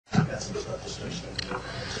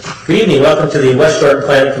Good evening. Welcome to the West Jordan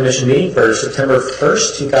Planning Commission meeting for September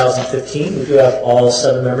 1st, 2015. We do have all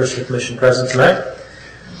 7 members of the commission present tonight.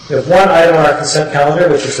 We have one item on our consent calendar,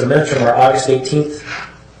 which is the minutes from our August 18th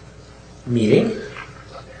meeting.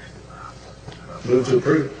 Move to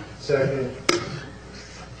approve. Second.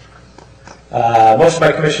 Motion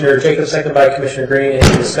by Commissioner Jacobs, second by Commissioner Green.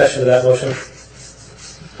 Any discussion of that motion?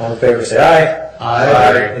 All in favor say aye.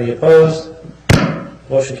 Aye. Any opposed?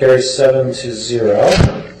 Motion carries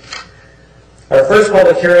 7-0. Our first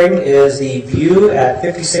public hearing is the view at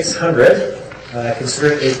 5600,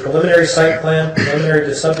 considering a preliminary site plan,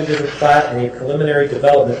 preliminary subdivision plat, and a preliminary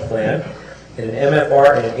development plan in an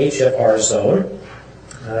MFR and an HFR zone.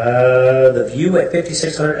 The view at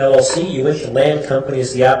 5600 LLC, Uinta Land Company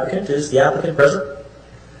is the applicant. Is the applicant present?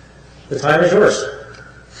 The time is yours.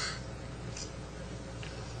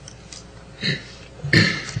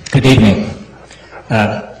 Good evening.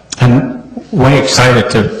 I'm way excited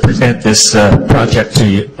to present this project to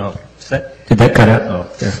you. Oh, did that cut out? Oh,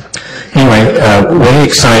 there. Anyway, way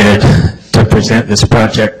excited to present this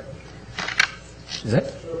project. Is that?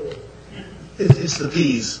 It's the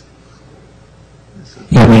peas.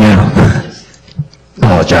 Hear me now.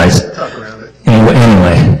 Apologize. Talk around it.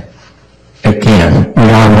 Anyway, again, we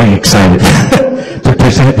are way excited to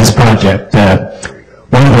present this project.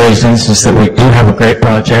 One of the reasons is that we do have a great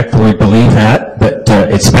project, we believe that, but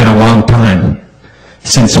it's been a long time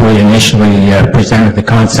since we initially presented the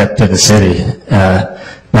concept to the city.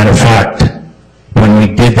 Matter of fact, when we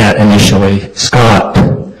did that initially, Scott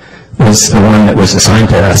was the one that was assigned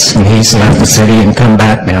to us, and he's left the city and come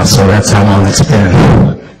back now, so that's how long it's been.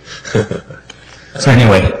 So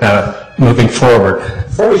anyway, moving forward.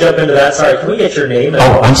 Before we jump into that, sorry, can we get your name?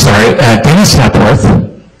 Oh, I'm sorry, Dennis Hepworth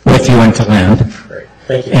with Uinta Land. Great,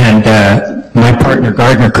 thank you. And my partner,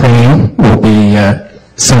 Gardner Crane, will be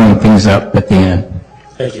summing things up at the end.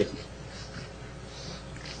 Thank you.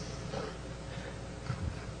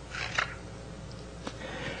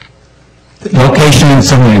 Location and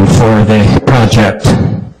zoning for the project.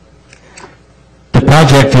 The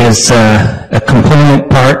project is a component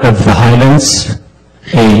part of the Highlands,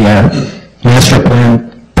 a master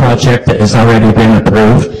plan project that has already been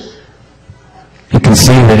approved. You can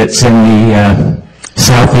see that it's in the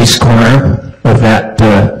southeast corner of that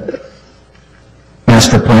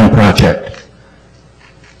master plan project.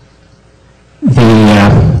 The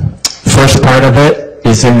first part of it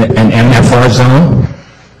is in an MFR zone,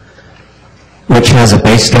 which has a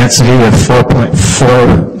base density of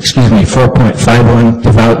 4.51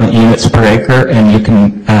 development units per acre, and you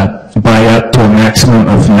can buy up to a maximum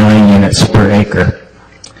of 9 units per acre.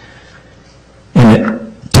 To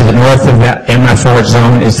the north of that MFR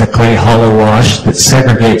zone is the clay hollow wash that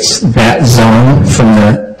segregates that zone from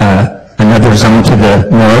the another zone to the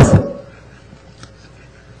north.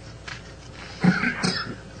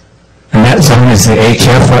 And that zone is the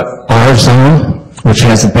HFR zone, which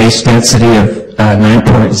has a base density of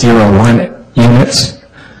 9.01 units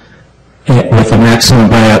with a maximum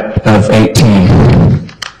buy-up of 18.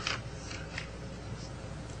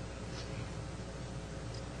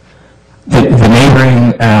 The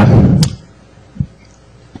neighboring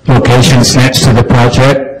locations next to the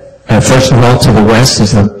project, first of all, to the west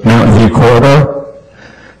is the Mountain View Corridor.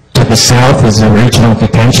 To the south is a regional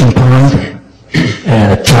detention pond,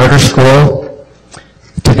 a charter school.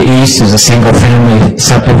 To the east is a single-family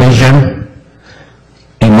subdivision,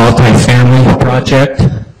 a multi-family project.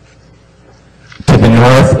 To the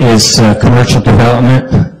north is commercial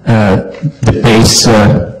development. The base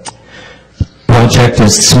project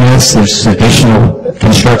is Smith's. There's additional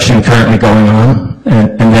construction currently going on,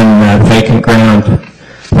 and then vacant ground,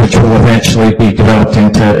 which will eventually be developed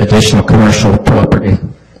into additional commercial property.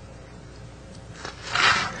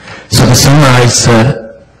 So to summarize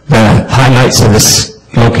the highlights of this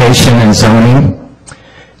location and zoning,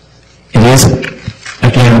 it is,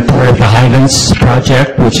 again, part of the Highlands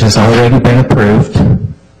project, which has already been approved.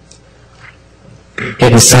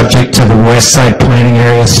 It is subject to the West Side Planning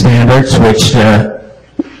Area standards, which,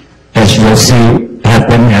 as you'll see, have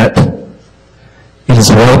been met. It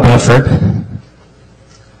is well buffered.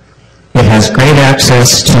 It has great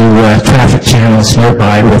access to traffic channels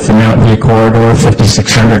nearby with the Mountain View Corridor,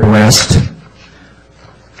 5600 West.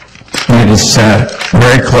 And it is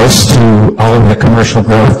very close to all of the commercial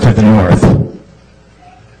growth to the north.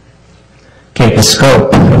 Okay, the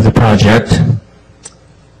scope of the project.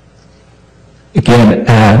 Again,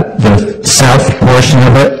 the south portion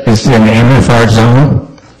of it is in the MFR zone.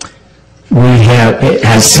 It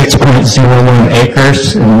has 6.01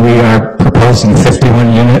 acres, and we are proposing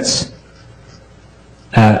 51 units.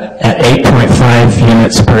 at 8.5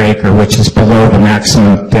 units per acre, which is below the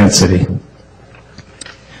maximum density.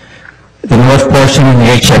 The north portion in the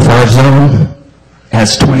HFR zone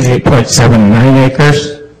has 28.79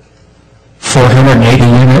 acres, 480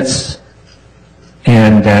 units,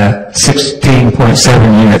 and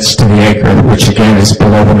 16.7 units to the acre, which again is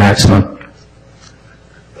below the maximum.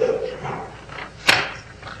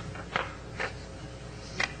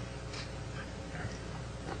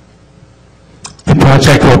 The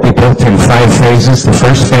project will be built in 5 phases. The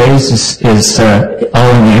first phase is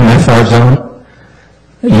all in the MFR zone.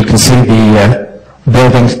 You can see the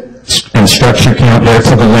building and structure count there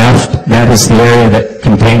to the left. That is the area that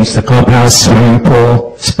contains the clubhouse, swimming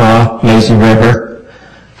pool, spa, lazy river.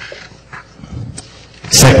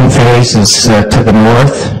 Second phase is to the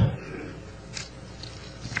north.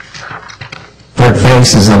 Third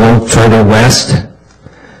phase is a little further west.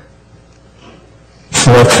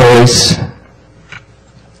 Fourth phase,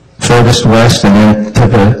 furthest west, and then to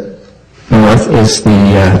the north is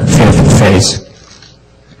the fifth phase.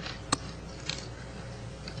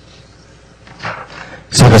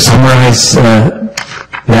 So to summarize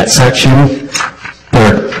that section,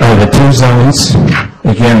 there are the 2 zones.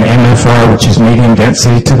 Again, MFR, which is medium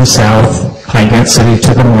density to the south, high density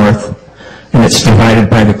to the north, and it's divided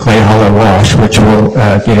by the Clay Hollow Wash, which we'll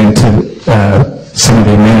get into some of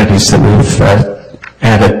the amenities that we've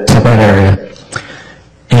added to that area.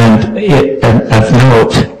 And of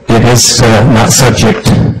note, it is not subject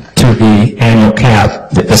to the annual cap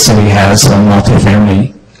that the city has on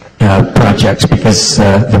multifamily projects because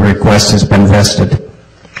the request has been vested.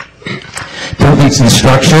 Buildings and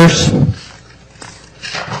structures.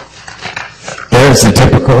 There's the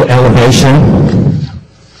typical elevation,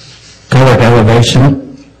 colored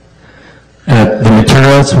elevation. The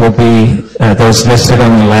materials will be those listed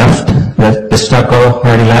on the left, the stucco,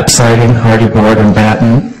 hardy lap siding, hardy board and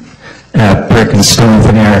batten, brick and stone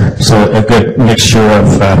veneer, so a good mixture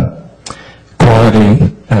of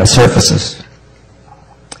quality surfaces.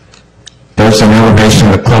 There's an elevation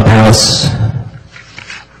of the clubhouse.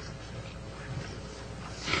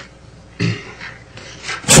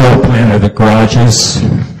 Floor plan of the garages.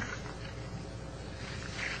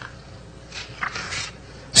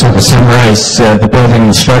 So to summarize the building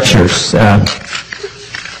and structures,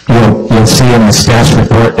 you'll see in the staff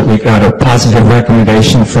report that we got a positive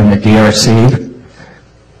recommendation from the DRC.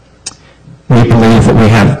 We believe that we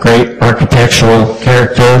have great architectural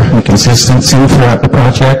character and consistency throughout the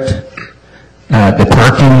project. The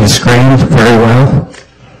parking is screened very well,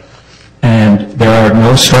 and there are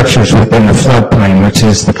no structures within the floodplain, which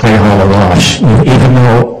is the Clay Hollow Wash. Even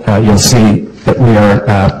though you'll see that we are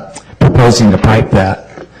proposing to pipe that,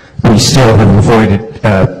 we still have avoided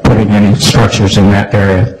putting any structures in that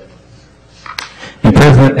area.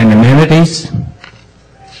 Improvement and amenities.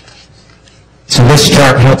 So this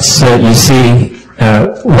chart helps you see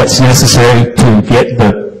what's necessary to get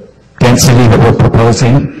the density that we're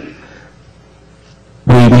proposing.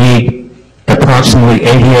 We need approximately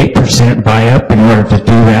 88% buy-up in order to do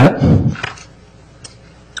that.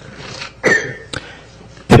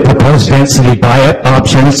 The proposed density buy-up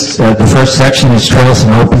options, the first section is trails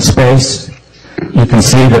and open space. You can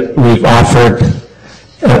see that we've offered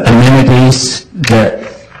amenities that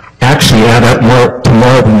actually add up to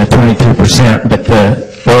more than the 22%, but the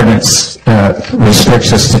ordinance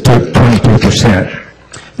restricts us to 22%.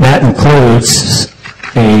 That includes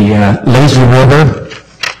a lazy river,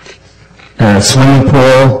 a swimming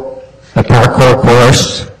pool, a parkour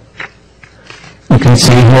course. You can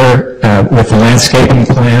see here with the landscaping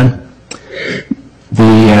plan,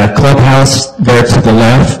 the clubhouse there to the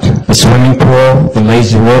left, the swimming pool, the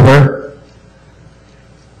lazy river.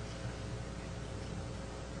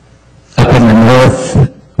 Up in the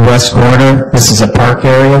northwest corner, this is a park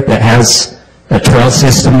area that has a trail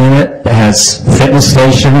system in it, that has fitness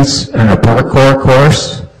stations and a parkour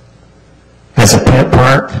course, has a pet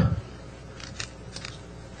park.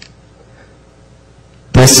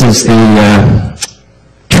 This is the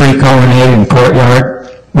tree colonnade and courtyard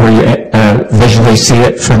where you visually see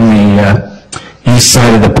it from the east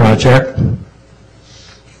side of the project.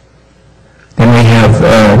 Then we have,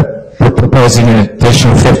 we're proposing an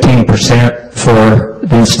additional 15% for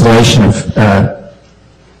the installation of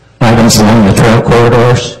items along the trail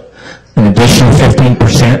corridors, an additional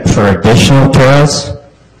 15% for additional trails.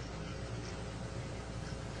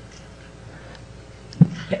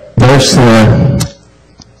 There's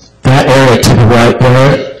that area to the right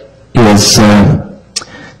there is a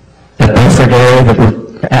buffered area that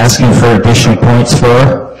we're asking for additional points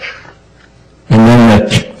for. And then the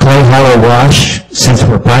Clay Hollow Wash, since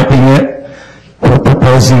we're piping it, we're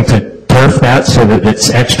proposing to turf that so that it's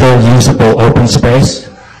extra usable open space.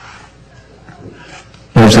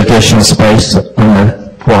 There's additional space on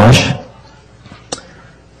the wash.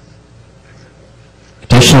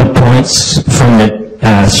 Additional points from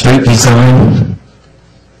the street design.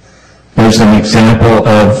 There's an example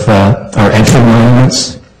of our entry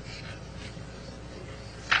monuments.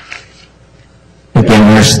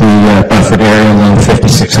 Again, there's the buffered area along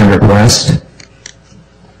 5600 West.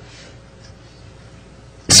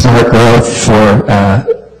 Smart growth for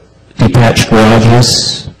detached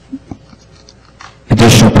garages.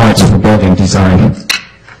 Additional points for building design.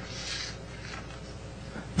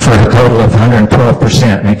 For a total of 112%.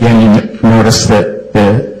 And again, you notice that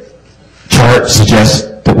the chart suggests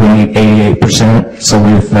that we need 88%, so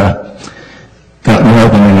we've got more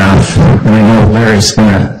than enough. And I know Larry's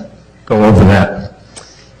going to go over that.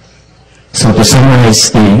 So to summarize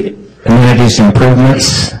the amenities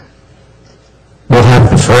improvements, we'll have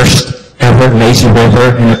the first ever lazy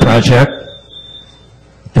river in a project,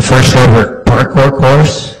 the first ever parkour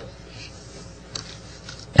course,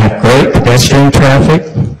 have great pedestrian traffic,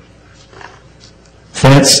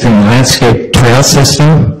 fenced and landscape trail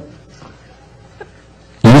system,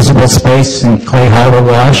 usable space in Clay Hollow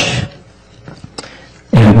Wash,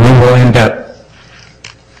 and we will end up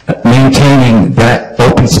maintaining that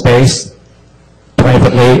open space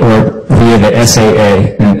privately or via the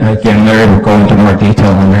SAA. And again, Larry will go into more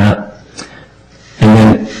detail on that. And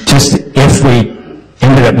then just if we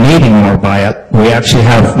ended up needing more buy-up, we actually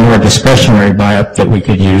have more discretionary buy-up that we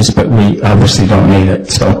could use, but we obviously don't need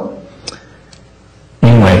it. So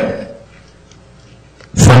anyway,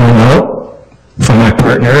 final note from my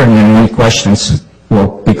partner, and then any questions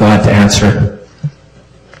we'll be glad to answer.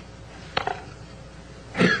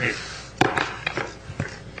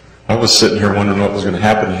 I was sitting here wondering what was going to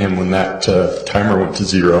happen to him when that timer went to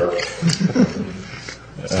 0.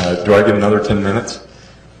 Do I get another 10 minutes?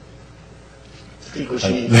 I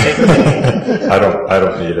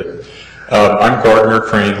don't need it. I'm Gardner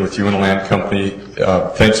Crane with UN Land Company.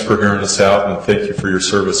 Thanks for hearing us out, and thank you for your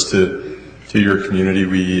service to your community.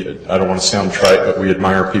 I don't want to sound trite, but we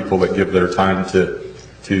admire people that give their time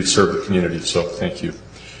to serve the community. So thank you.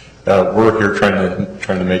 We're here trying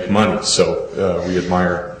to make money, so we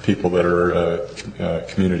admire people that are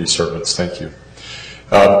community servants. Thank you.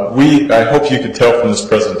 I hope you could tell from this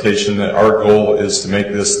presentation that our goal is to make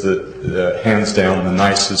this hands down the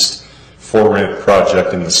nicest for-rent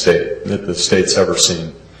project in the state that the state's ever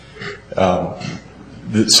seen.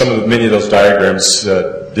 Many of those diagrams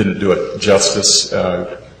didn't do it justice.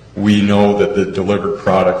 We know that the delivered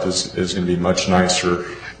product is going to be much nicer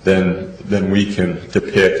than we can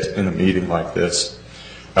depict in a meeting like this.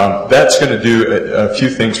 That's going to do a few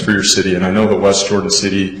things for your city, and I know that West Jordan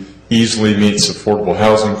City easily meets affordable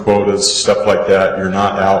housing quotas, stuff like that. You're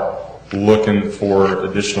not out looking for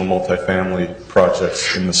additional multifamily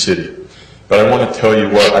projects in the city. But I want to tell you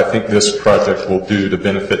what I think this project will do to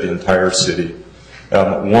benefit the entire city.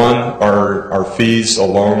 One, our fees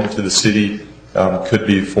alone to the city could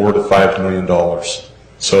be $4 to $5 million.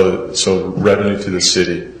 So revenue to the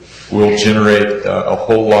city will generate a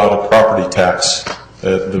whole lot of property tax.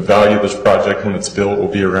 The value of this project when it's built will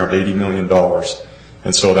be around $80 million.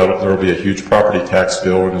 And so there will be a huge property tax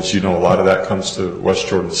bill, and as you know, a lot of that comes to West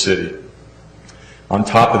Jordan City. On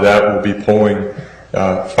top of that, we'll be pulling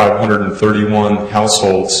 531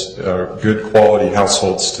 households, good quality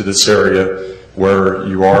households, to this area where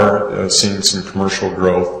you are seeing some commercial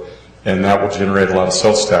growth, and that will generate a lot of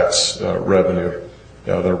sales tax revenue.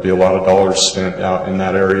 There will be a lot of dollars spent out in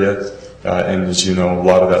that area, and as you know, a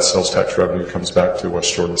lot of that sales tax revenue comes back to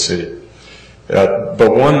West Jordan City.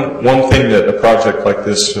 But one thing that a project like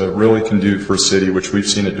this really can do for a city, which we've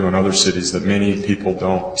seen it do in other cities that many people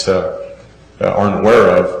aren't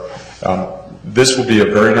aware of, this will be a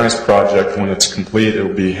very nice project when it's complete. It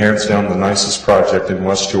will be hands down the nicest project in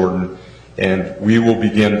West Jordan, and we will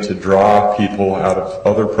begin to draw people out of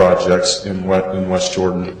other projects in West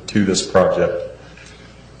Jordan to this project.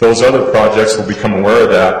 Those other projects will become aware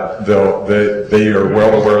of that. They are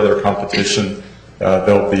well aware of their competition.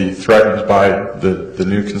 They'll be threatened by the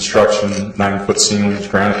new construction, 9-foot ceilings,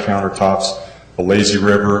 granite countertops, a lazy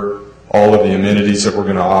river, all of the amenities that we're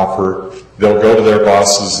going to offer. They'll go to their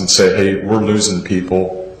bosses and say, hey, we're losing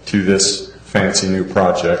people to this fancy new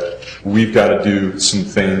project. We've got to do some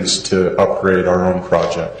things to upgrade our own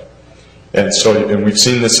project. And we've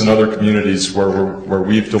seen this in other communities where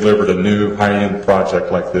we've delivered a new high-end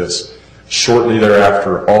project like this. Shortly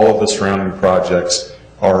thereafter, all of the surrounding projects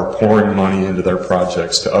are pouring money into their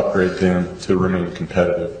projects to upgrade them to remain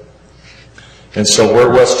competitive. And so where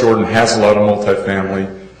West Jordan has a lot of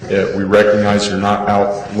multifamily, We recognize you're not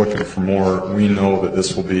out looking for more. We know that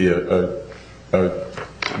this will be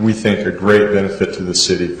we think, a great benefit to the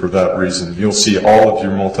city for that reason. You'll see all of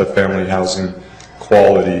your multifamily housing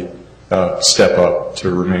quality step up to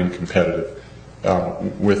remain competitive.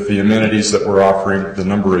 With the amenities that we're offering, the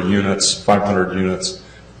number of units, 500 units,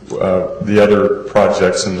 the other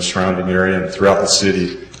projects in the surrounding area and throughout the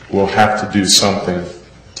city will have to do something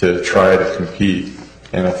to try to compete.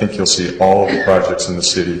 And I think you'll see all of the projects in the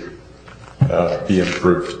city be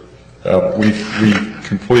improved. We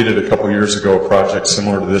completed a couple years ago a project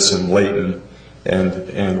similar to this in Layton,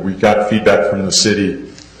 and we got feedback from the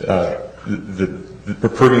city.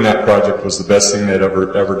 Approving that project was the best thing they'd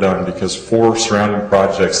ever done, because 4 surrounding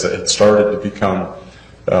projects that had started to become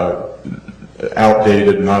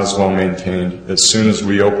outdated, not as well maintained, as soon as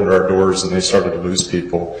we opened our doors and they started to lose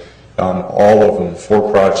people, all of them,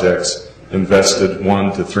 4 projects, invested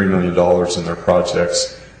 $1 to $3 million in their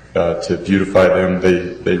projects to beautify them.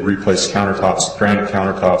 They replaced countertops, granite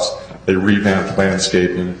countertops, they revamped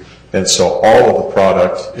landscaping, and so all of the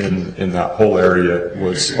product in that whole area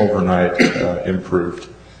was overnight improved.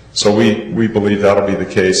 So we believe that'll be the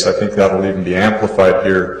case. I think that'll even be amplified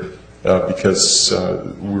here because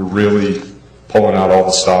we're really pulling out all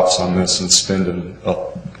the stops on this and spending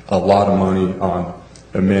a lot of money on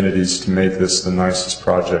amenities to make this the nicest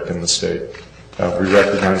project in the state. We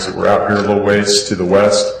recognize that we're out here a little ways to the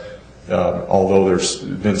west, although there's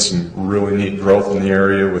been some really neat growth in the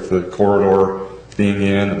area with the corridor being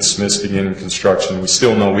in and Smith's beginning construction. We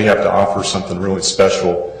still know we have to offer something really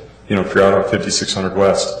special, you know, if you're out on 5600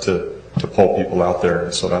 West to pull people out there,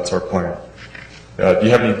 and so that's our plan. Do you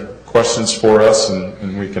have any questions for us,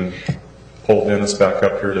 and we can pull Dennis back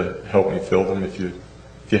up here to help me fill them if you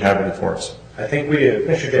have any for us? I think we do.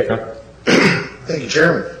 Commissioner Jacob. Okay. Thank you,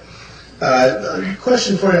 Chairman. A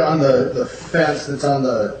question for you on the fence that's on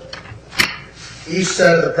the east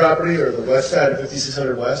side of the property or the west side of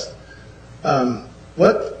 5600 West.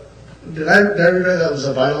 What did I read that was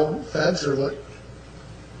a vinyl fence or what?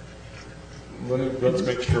 Let's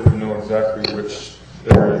make sure we know exactly which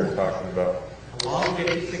area you're talking about. Along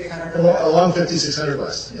 5600 Along 5600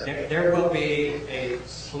 West. Yeah. there will be a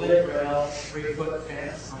split rail 3-foot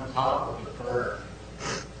fence on top of the berm.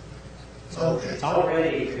 Okay. It's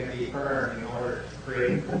already going to be burned in order to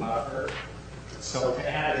create a buffer. So to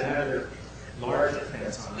add another larger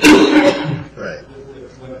fence on it Right.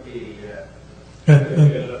 would be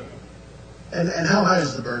And how high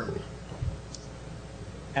is the berm?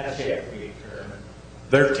 that's yet to be determined.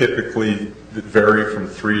 They're typically vary from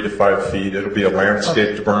 3 to 5 feet. It'll be a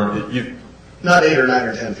landscaped berm. Not 8 or 9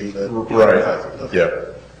 or 10 feet, but Right. Okay. Yeah.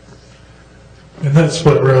 And that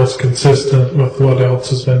split rail is consistent with what else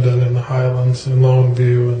has been done in the Highlands and Lone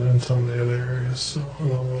View and in some of the other areas, so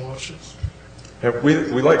along the washes. Yeah, we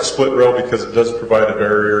like split rail because it does provide a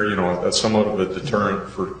barrier, you know, somewhat of a deterrent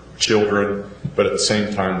for children, but at the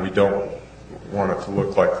same time, we don't want it to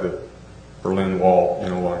look like the Berlin Wall, you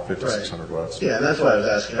know, along 5600 West. Yeah, that's why I was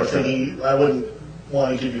asking. I was Okay. thinking I wouldn't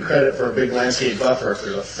want to give you credit for a big landscape buffer if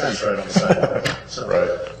there's a fence right on the side. So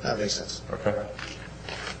Right. that makes sense. Okay.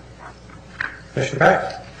 Commissioner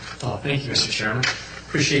Pack. Oh, thank you, Mr. Chairman.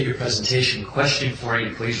 Appreciate your presentation. Question for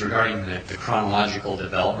you, please, regarding the chronological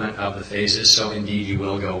development of the phases. So indeed, you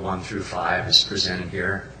will go 1 through 5 as presented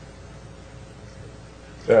here.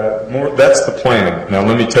 That's the plan. Now,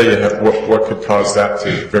 let me tell you what could cause that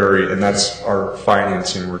to vary, and that's our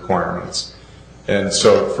financing requirements. And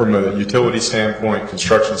so from a utility standpoint,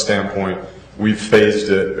 construction standpoint, we've phased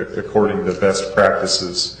it according to best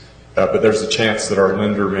practices. But there's a chance that our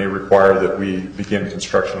lender may require that we begin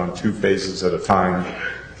construction on 2 phases at a time.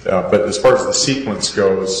 But as far as the sequence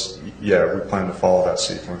goes, yeah, we plan to follow that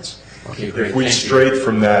sequence. Okay, great. If we Thank you. strayed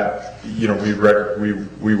from that, you know,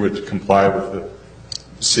 we would comply with the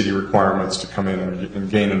city requirements to come in and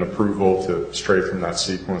gain an approval to stray from that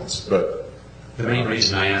sequence. But The main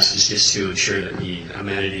reason I asked is just to ensure that the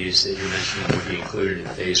amenities that you're mentioning would be included in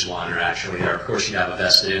phase 1 are actually there. Of course, you'd have a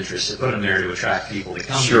vested interest to put them there to attract people to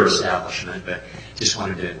come to your Sure. establishment, but just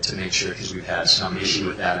wanted to make sure, because we've had some issue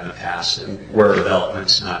with that in the past, of Where-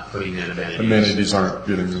 developments not putting in amenities. amenities aren't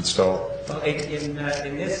getting installed. Well, in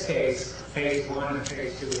this case, phase 1 and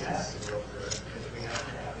phase 2 has to go through it because we have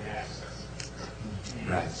to have the access.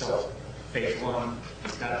 Right. So phase 1,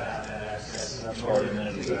 you've got to have that access. In order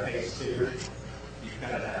to do phase 2, you've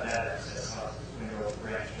got to have that access off Mineral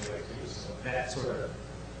Branch way too. So that sort of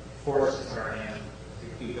forces our hand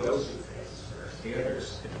to do those 2 phases first. The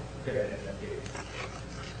others could end up getting.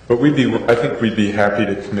 But I think we'd be happy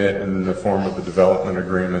to commit in the form of a development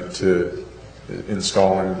agreement to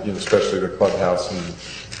installing, especially the clubhouse and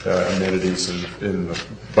amenities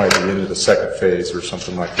by the end of the second phase or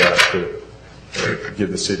something like that to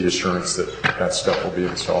give the city assurance that that stuff will be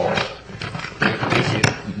installed. Thank you.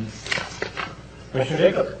 Commissioner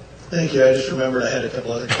Jacob. Thank you. I just remembered I had a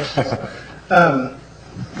couple other questions.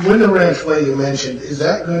 Window Ranch Way you mentioned, is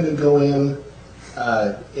that going to go in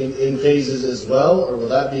phases as well, or will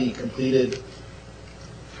that be completed?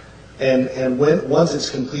 And once it's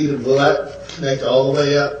completed, will that connect all the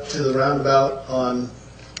way up to the roundabout on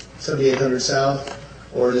 7800 South,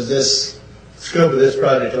 or does this scope of this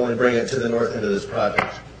project only bring it to the north end of this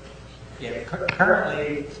project? Yeah,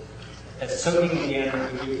 currently, assuming the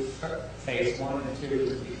end, we do phase 1 and 2 at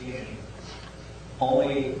the beginning.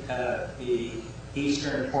 Only the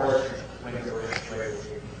eastern portion of Window Ranch Way will be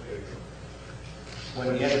completed. When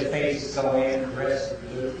the other phases go in, the rest of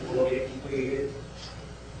the loop will get completed.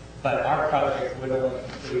 But our project will only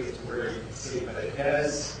complete to where you can see, but it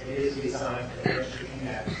is designed to eventually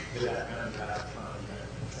connect to that roundabout.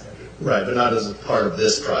 Right, but not as a part of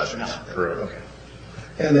this project. No. Correct. Okay.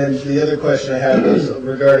 And then the other question I had was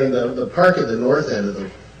regarding the park at the north end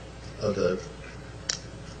of the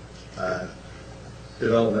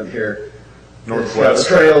development here. Northwest.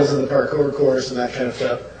 The trails and the parkour course and that kind of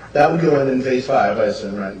stuff. That would go in phase 5, I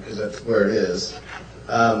assume, right? Because that's where it is.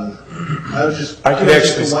 I was just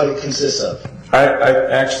curious as to what it consists of. I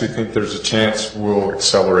actually think there's a chance we'll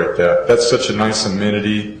accelerate that. That's such a nice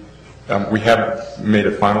amenity. We haven't made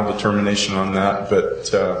a final determination on that,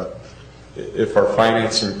 but if our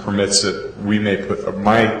financing permits it, we may put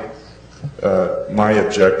my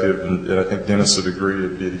objective, and I think Dennis would agree,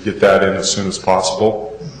 would be to get that in as soon as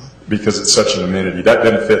possible because it's such an amenity. That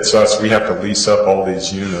benefits us. We have to lease up all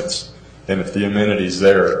these units, and if the amenity's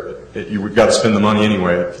there, we've got to spend the money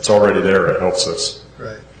anyway. If it's already there, it helps us.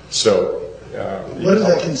 Right. So. What does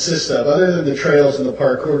that consist of? Other than the trails and the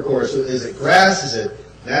parkour course, is it grass? Is it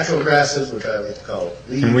natural grasses, which I like to call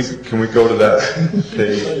weeds? Can we go to that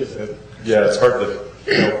page? Yeah, it's hard to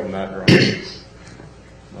tell from that drawing.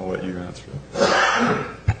 I'll let you answer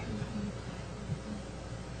that.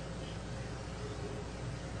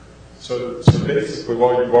 So basically,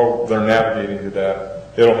 while they're navigating to that,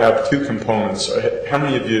 it'll have two components. How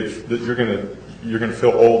many of you you're going to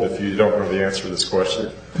feel old if you don't know the answer to this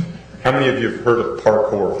question? How many of you have heard of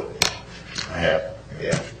parkour? I have.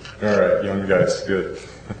 Yeah. All right, young guys, good.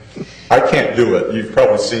 I can't do it. You've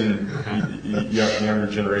probably seen younger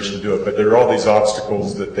generation do it, but there are all these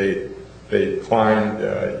obstacles that they climb.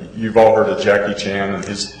 You've all heard of Jackie Chan and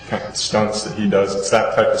his kind of stunts that he does. It's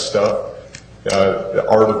that type of stuff, the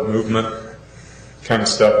art of movement kind of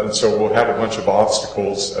stuff. And so we'll have a bunch of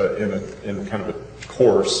obstacles in kind of a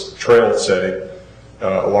course, trail setting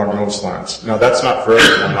along those lines. Now that's not for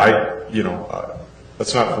everyone.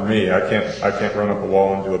 That's not for me. I can't run up a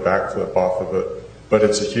wall and do a backflip off of it. But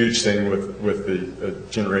it's a huge thing with the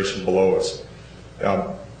generation below us.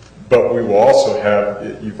 But we will also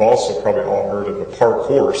have, you've also probably all heard of a park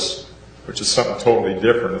course, which is something totally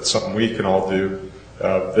different. It's something we can all do.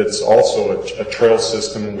 That's also a trail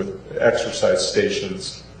system with exercise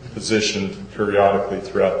stations positioned periodically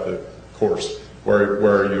throughout the course,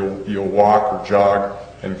 where you'll walk or jog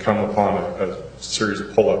and come upon a series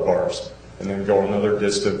of pull-up bars, and then go another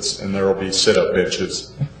distance, and there will be sit-up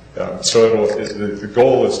benches. So the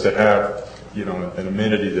goal is to have an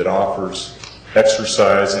amenity that offers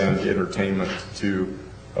exercise and entertainment to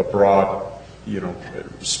a broad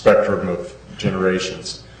spectrum of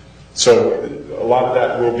generations. So a lot of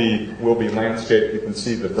that will be landscape. You can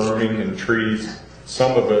see the berming and trees.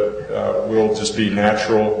 Some of it will just be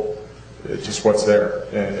natural, just what's there.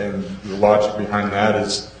 And the logic behind that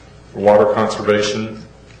is water conservation.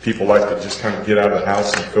 People like to just kind of get out of the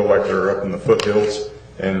house and feel like they're up in the foothills.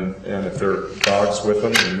 And if there are dogs with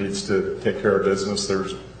them and needs to take care of business,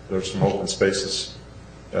 there's some open spaces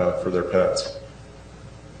for their pets.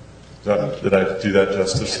 Did I do that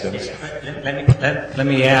justice, Dennis? Let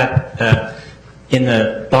me add, in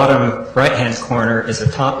the bottom right-hand corner is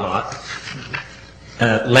a tot lot.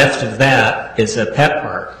 Left of that is a pet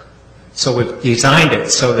park. So we've designed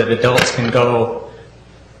it so that adults can go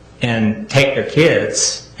and take their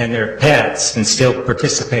kids and their pets and still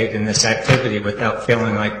participate in this activity without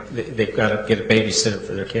feeling like they've got to get a babysitter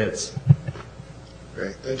for their kids.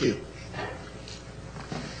 Great, thank you.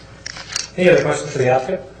 Any other questions for the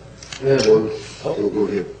applicant? Yeah, well, go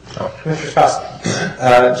ahead. Commissioner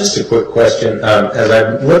Scott. Just a quick question. As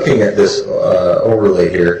I'm looking at this overlay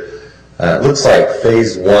here, it looks like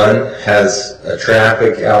Phase 1 has a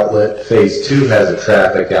traffic outlet, Phase 2 has a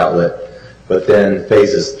traffic outlet, but then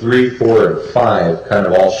Phases 3, 4, and 5 kind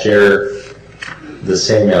of all share the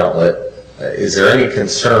same outlet. is there any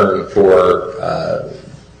concern for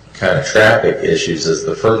kind of traffic issues as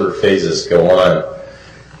the further phases go on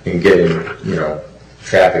in getting,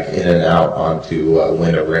 traffic in and out onto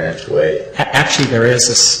Window Ranch Way? Actually, there is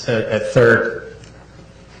a third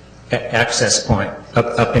access point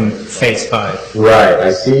up in Phase 5. Right.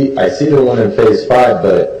 I see the one in Phase 5,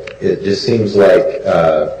 but it just seems like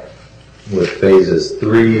with Phases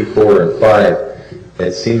 3, 4, and 5,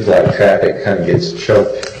 it seems like traffic kind of gets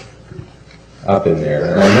choked up in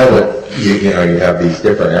there. And I know that you have these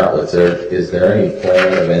different outlets. Is there any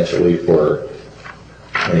plan eventually for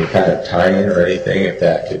any kind of tie-in or anything if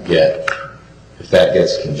that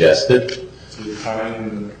gets congested? To tie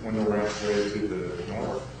in Window Ranch Way to the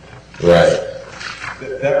north. Right.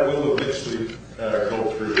 That will eventually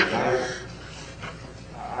go through.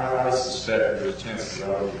 I suspect there's a chance that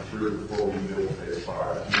will be through before we build Phase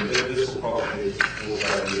 5. I mean, this will probably take 4 or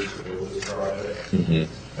 5 years to build this project. Mm-hmm.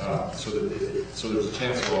 So there's a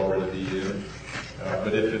chance it'll already be in.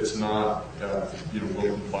 But if it's not,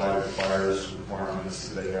 we'll comply with fire's requirements.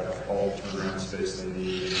 They have all turnaround space they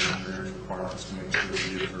need, and engineering requirements to make sure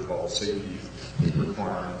we adhere to all safety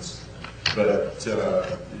requirements. But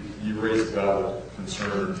you raise a valid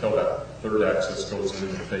concern until that third access goes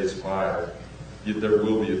into Phase 5. There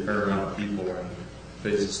will be a fair amount of people in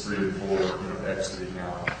Phases 3 and 4, exiting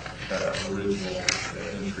out that original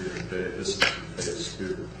entry of this is Phase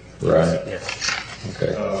 2. Right. Yes.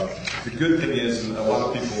 Okay. The good thing is, and a lot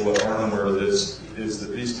of people aren't aware of this, is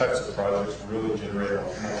that these types of projects really generate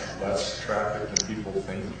much less traffic than people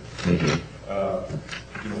think. Mm-hmm.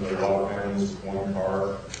 There are a lot of families with one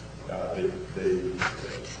car. They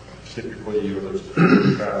typically, there's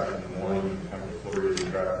traffic in the morning and kind of flurry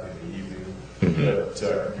of traffic in the evening. Mm-hmm.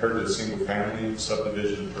 But compared to a single family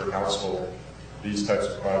subdivision per household, these types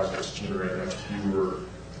of projects generate much fewer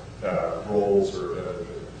rolls or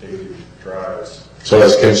daily drives. So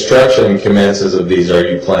as construction commences of these, are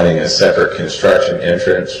you planning a separate construction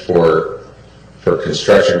entrance for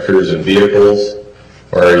construction crews and vehicles,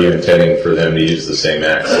 or are you intending for them to use the same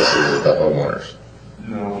accesses as the homeowners?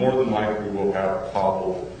 No, more than likely we'll have a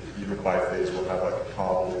cobble, even by phase, we'll have like a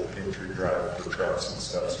cobble entry drive for trucks and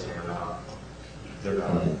stuff, so we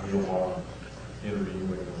don't want to intervene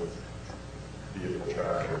with vehicle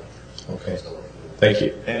traffic. Okay. Thank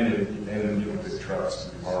you. And big trucks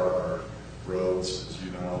can be hard on our roads, as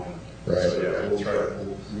you know. Right. So yeah,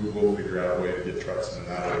 we'll figure out a way to get trucks in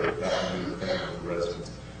and out of it. That will be the thing with the residents.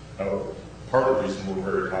 Part of the reason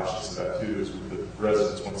we're very cautious of that too is with the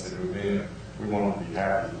residents, once they move in, we want them to be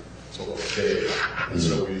happy, so they'll stay. And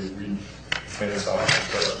so we fence off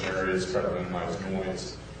construction areas, try to minimize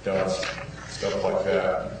noise, dust, stuff like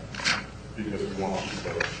that, because we want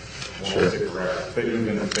people to stick around.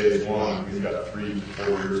 Even in Phase 1, we've got 3 to 4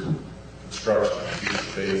 years of construction on each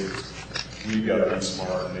phases. We've got to be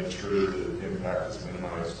smart and make sure that the impact is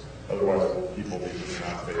minimized. Otherwise, people will be moving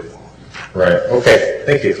out of Phase 1. Right. Okay.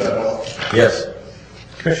 Thank you. Does that help? Yes.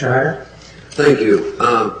 Commissioner Hyder? Thank you.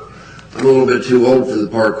 I'm a little bit too old for the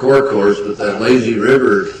parkour course, but that lazy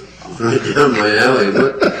river is right down my alley.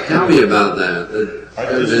 Tell me about that. I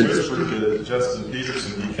just whispered to Justin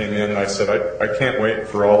Peterson, he came in, and I said, I can't wait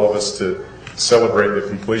for all of us to celebrate the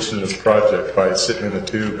completion of this project by sitting in a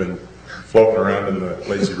tube and floating around in the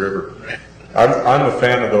lazy river. I'm a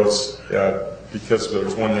fan of those because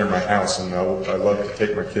there's one near my house, and I love to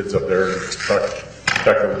take my kids up there and just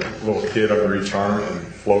tuck a little kid under each arm and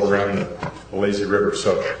float around the lazy river.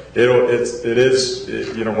 So it is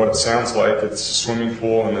what it sounds like. It's a swimming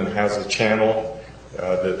pool and then it has a channel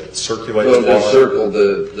that circulates water. So just circle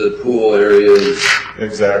the pool areas.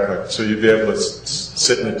 Exactly. So you'd be able to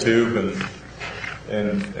sit in a tube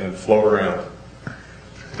and float around.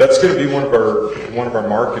 That's going to be one of our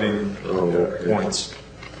marketing points.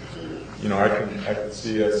 I can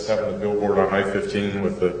see us having a billboard on I-15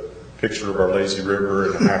 with a picture of our lazy river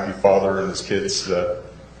and a happy father and his kids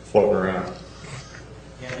floating around.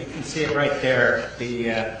 Yeah, you can see it right there.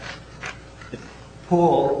 The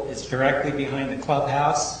pool is directly behind the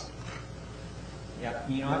clubhouse. Yeah,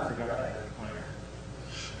 I forgot that pointer.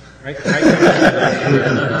 Right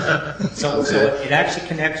there. So it actually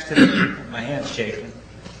connects to my hand's shaking.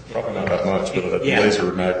 Probably not that much, but the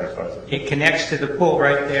laser magnifies it. It connects to the pool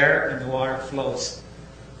right there, and the water flows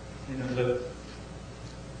in a loop.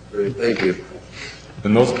 Great, thank you.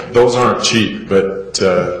 And those aren't cheap, but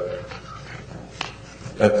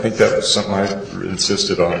I think that was something I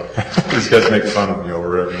insisted on. These guys make fun of me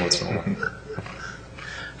over every once in a while.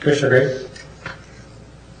 Commissioner Gray?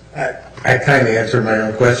 I kind of answered my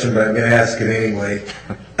own question, but I'm going to ask it anyway.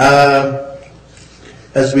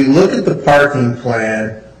 As we look at the parking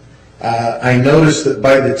plan I noticed that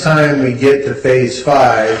by the time we get to phase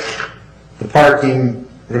 5, the parking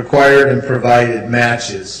required and provided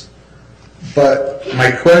matches. But my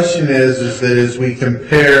question is that as we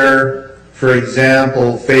compare, for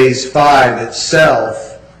example, phase 5 itself,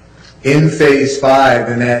 in phase 5,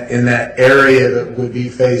 in that area that would be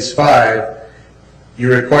phase 5,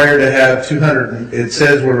 you're required to have 200, it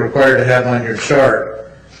says we're required to have on your chart,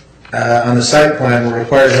 on the site plan, we're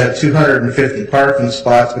required to have 250 parking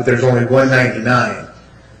spots, but there's only 199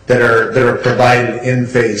 that are provided in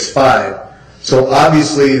phase 5. So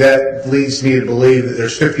obviously that leads me to believe that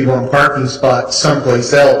there's 51 parking spots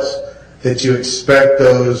someplace else that you expect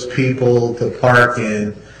those people to park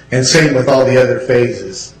in, and same with all the other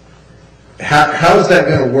phases. How is that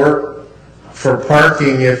going to work for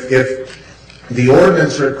parking if the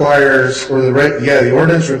ordinance requires, the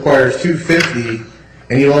ordinance requires 250,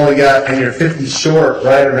 and you only got, and you're 50 short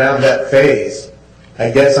right around that phase?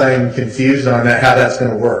 I guess I'm confused on that, how that's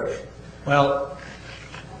going to work. Well,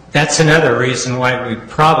 that's another reason why we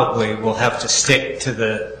probably will have to stick to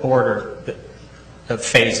the order of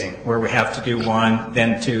phasing, where we have to do 1,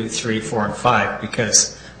 then 2, 3, 4, and 5,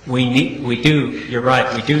 because you're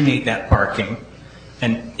right, we do need that parking.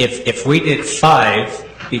 And if we did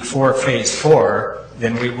 5 before phase 4,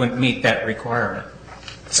 then we wouldn't meet that requirement.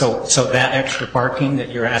 So that extra parking that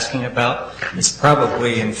you're asking about is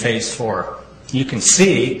probably in phase 4. You can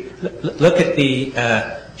see, look at the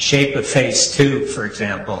shape of phase 2, for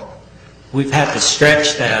example. We've had to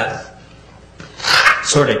stretch that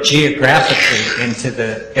sort of geographically into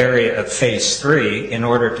the area of phase 3 in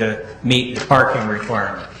order to meet the parking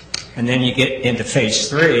requirement. And then you get into phase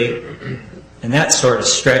 3, and that sort of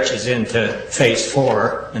stretches into phase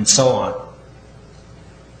 4, and so on.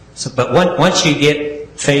 So, but once you get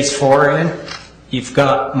phase 4 in, you've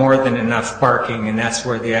got more than enough parking, and that's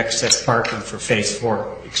where the excess parking for phase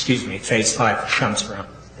 5 comes from.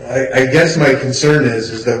 I guess my concern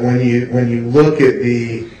is that when you look at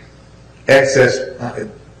the excess,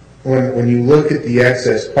 when you look at the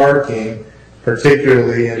excess parking,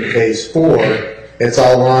 particularly in phase 4, it's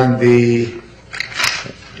all on the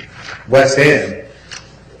west end.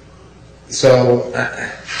 So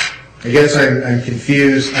I guess I'm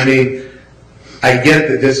confused. I mean, I get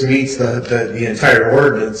that this meets the entire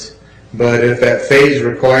ordinance, but if that phase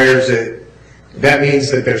requires it, that means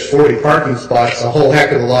that there's 40 parking spots, a whole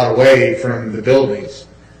heck of a lot away from the buildings.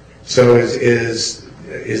 So is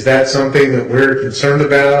that something that we're concerned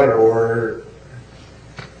about, or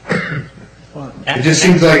it just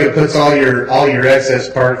seems like it puts all your excess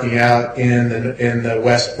parking out in the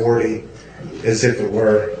West 40 as if it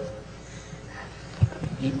were.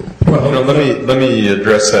 Well, let me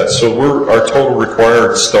address that. So our total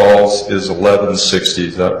required stalls is 1160.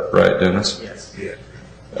 Is that right, Dennis? Yes. Yeah.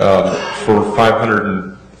 For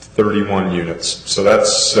 531 units. So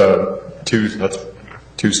that's two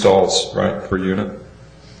stalls, right, per unit.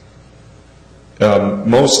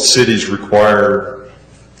 Most cities require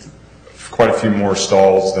quite a few more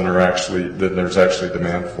stalls than there's actually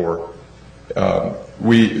demand for.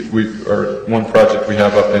 One project we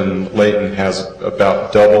have up in Layton has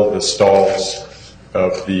about double the stalls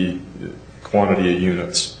of the quantity of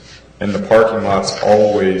units. And the parking lot's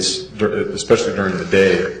always, especially during the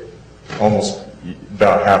day, almost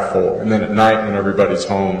about half full. And then at night when everybody's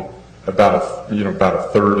home, about a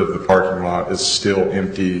third of the parking lot is still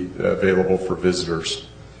empty, available for visitors.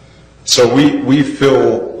 So we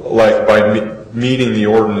feel like by meeting the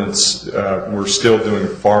ordinance, we're still doing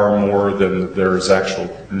far more than there is actual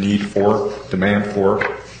demand for.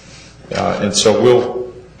 And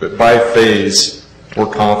so by phase, we're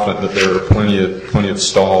confident that there are plenty of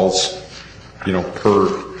stalls, per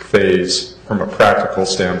phase from a practical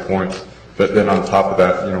standpoint. But then on top of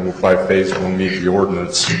that, by phase, we'll meet the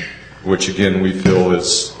ordinance, which again we feel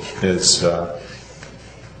is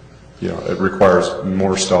it requires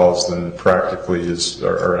more stalls than practically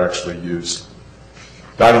are actually used.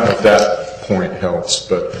 I don't know if that point helps,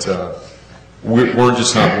 but we're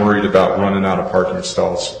just not worried about running out of parking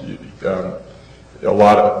stalls. A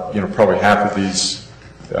lot of, probably half of these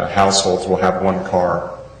households will have one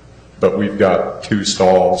car, but we've got 2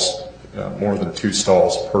 stalls, more than 2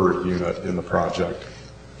 stalls per unit in the project.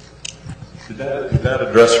 Did that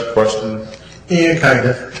address your question? Yeah, kind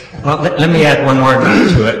of. Well, let me add one more note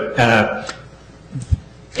to it.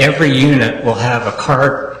 Every unit will have a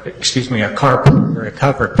carport or a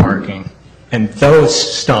covered parking, and those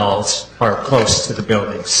stalls are close to the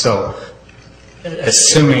buildings. So,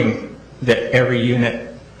 assuming that every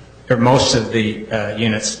unit or most of the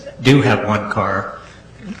units do have one car,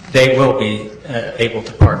 they will be able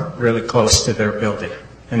to park really close to their building.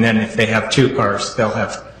 And then if they have 2 cars, they'll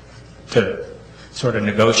have to sort of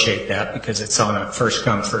negotiate that because it's on a first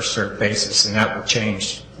come, first served basis, and that will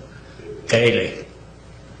change daily.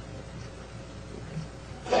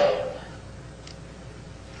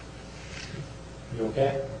 You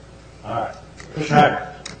okay? All right. Commissioner Hager.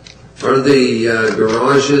 Are the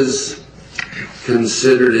garages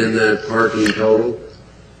considered in that parking total?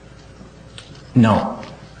 No.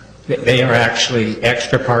 They are actually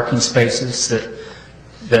extra parking spaces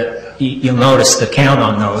that you'll notice the count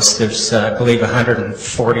on those. There's, I believe,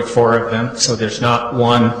 144 of them, so there's not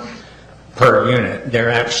one per unit. They're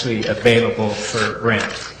actually available for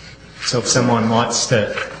rent. So if someone wants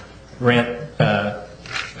to rent a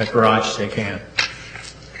garage, they can.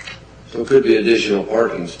 So it could be additional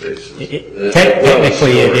parking spaces.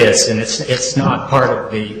 Technically it is, and it's not part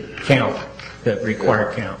of the count, the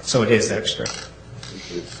required count, so it is extra.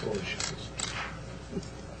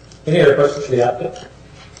 Any other questions for the applicant?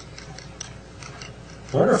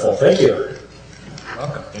 Wonderful, thank you.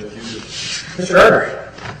 Welcome. Thank you. Mr.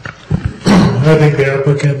 Gardner. I think the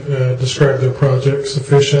applicant described their project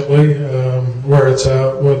sufficiently, where it's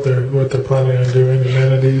at, what they're planning on doing,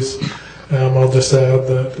 amenities. I'll just add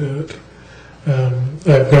that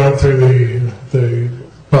I've gone through the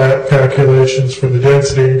buyout calculations for the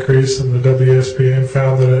density increase in the WSP and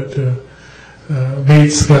found that it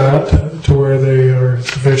meets that to where they are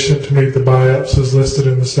sufficient to meet the buyups as listed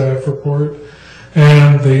in the staff report.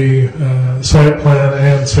 And the site plan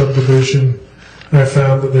and subdivision, I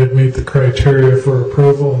found that they'd meet the criteria for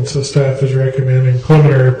approval, and so staff is recommending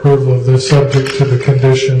preliminary approval of this subject to the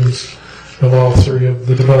conditions of all three of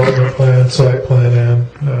the development plan, site plan,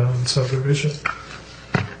 and subdivision.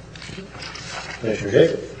 Commissioner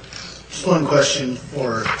Jacob. Just one question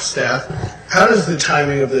for staff. How does the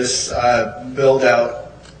timing of this build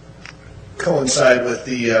out coincide with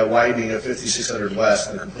the widening of 5600 West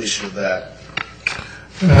and the completion of that?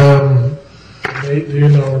 Nate, do you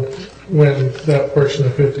know when that portion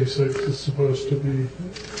of 56 is supposed to be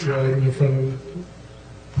widened in front of it?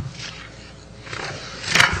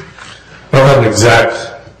 I don't have an exact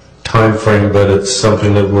time frame, but it's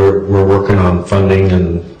something that we're working on funding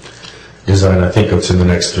and design. I think it's in the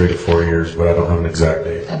next 3 to 4 years, but I don't have an exact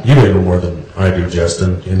date. You may know more than I do,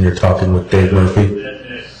 Justin, and you're talking with Dave Murphy.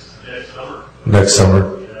 Next summer. Next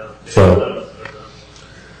summer. So.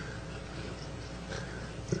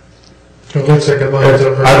 It looks like it lines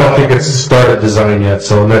up. I don't think it's started design yet,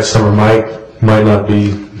 so next summer might not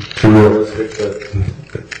be too realistic,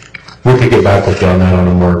 but we could get back with you on that on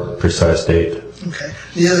a more precise date. Okay.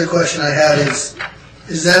 The other question I had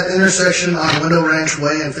is that intersection on Window Ranch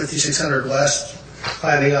Way and 5600 West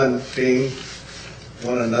planning on being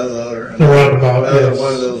one another? The roundabout, yes.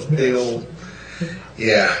 One of those big old,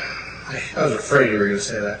 yeah. I was afraid you were going to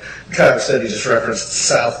say that. Travis said he just referenced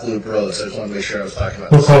South Loop Road, so I just want to make sure I was talking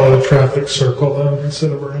about We'll call it a traffic circle then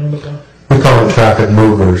instead of a roundabout. We call them traffic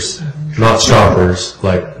movers, not stoppers,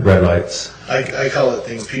 like red lights. I call it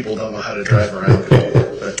things people don't know how to drive around,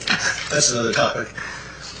 but that's another topic.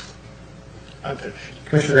 I'm finished.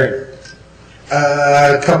 Commissioner Green.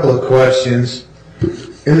 A couple of questions.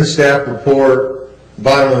 In the staff report,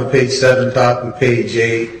 bottom of page 7, top of page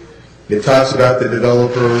 8, it talks about the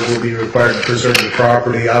developer will be required to preserve the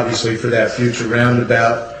property, obviously for that future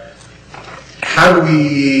roundabout. How do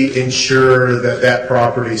we ensure that that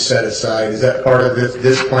property is set aside? Is that part of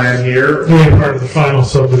this plan here? Yeah, part of the final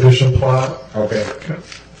subdivision plot. Okay.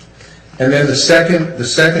 And then the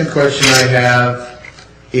second question I have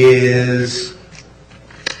is,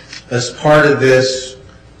 as part of this,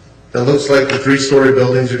 it looks like the 3-story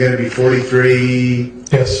buildings are going to be 43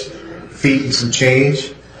 feet and some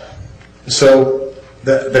change. So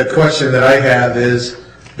the question that I have is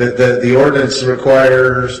that the ordinance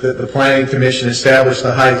requires that the planning commission establish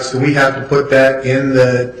the heights. Do we have to put that in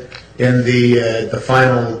the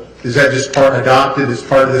final? Is that just adopted as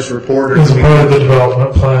part of this report? Or It's part of the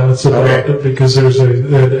development plan. It's adopted because there's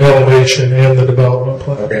an elevation in the development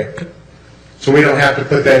plan. Okay. So we don't have to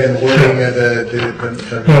put that in the wording of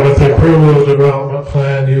the No, with the approval of the development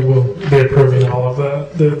plan, you will be approving all of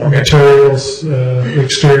that. The materials,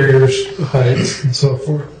 exteriors, heights, and so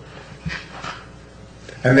forth.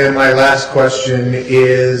 And then my last question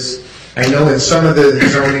is, I know in some of the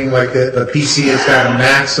zoning, like the PC has got a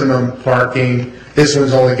maximum parking. This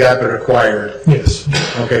one's only got the required. Yes.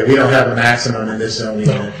 Okay, we don't have a maximum in this zoning.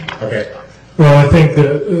 No. Okay. Well, I think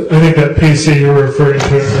that PC you're referring to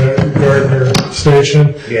in the Gardner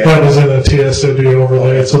station, that was in a TSOD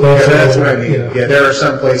overlay. So that's what I mean. Yeah, there are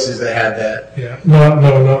some places that have that. Yeah. Not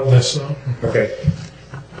in this zone. Okay.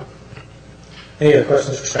 Any other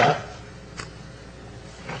questions for staff?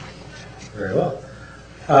 Very well.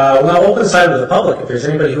 We'll now open this item to the public. If there's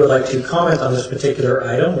anybody who would like to comment on this particular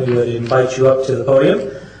item, we would invite you up to the podium.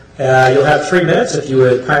 You'll have 3 minutes if you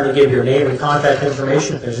would kindly give your name and contact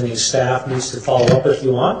information if there's any staff needs to follow up if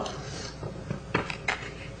you want.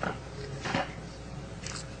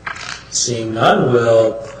 Seeing none,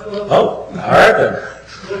 we'll... Oh, all right then.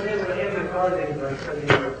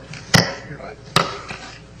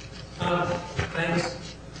 Thanks.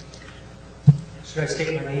 Should I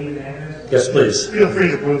state my name and address? Yes, please. Feel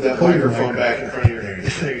free to move that microphone back in front of your ear.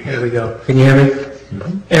 There you go. There we go. Can you hear me?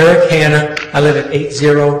 Eric Hanna. I live at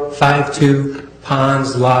 8052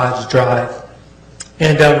 Ponds Lodge Drive.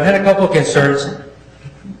 And had a couple of concerns.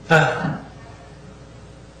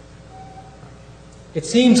 It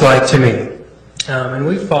seems like to me, and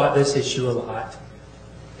we've fought this issue a lot,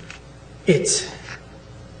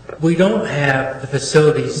 we don't have the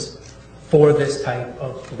facilities for this type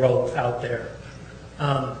of growth out there.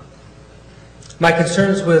 My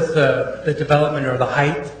concerns with the development or the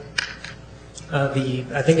height, I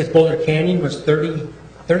think it's Boulder Canyon was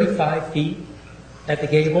 35 feet at the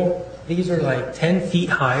gable. These are like 10 feet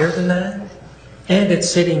higher than that, and it's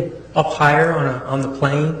sitting up higher on the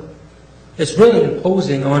plain. It's really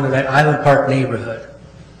imposing onto that Island Park neighborhood.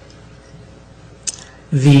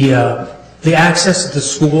 The access to the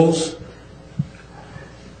schools,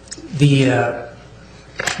 they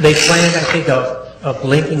planned, I think, a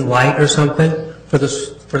blinking light or something for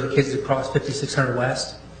the kids to cross 5600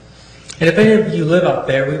 West. And if any of you live up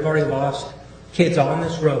there, we've already lost kids on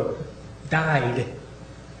this road, died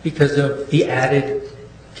because of the added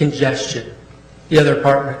congestion. The other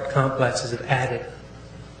apartment complexes have added.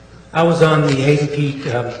 I was on the Hayden Peak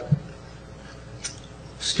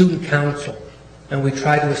Student Council, and we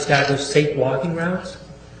tried to establish safe walking routes,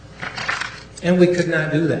 and we could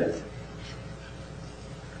not do that.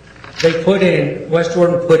 West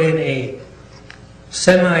Jordan put in a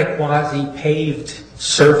semi-quasi paved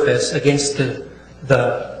surface against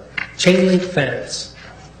the chain link fence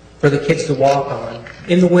for the kids to walk on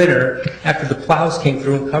in the winter after the plows came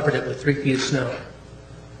through and covered it with 3 feet of snow.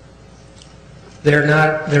 They're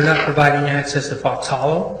not providing access to Fox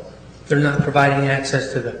Hollow. They're not providing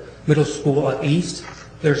access to the middle school at East.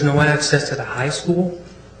 There's no access to the high school.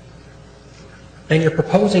 And you're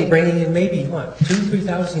proposing bringing in maybe, 2,000 to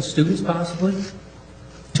 3,000 students possibly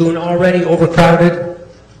to an already overcrowded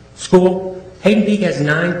school? Hayden Peak has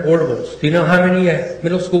 9 portables. Do you know how many a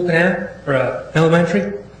middle school can have, or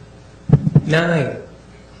elementary? 9.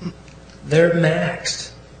 They're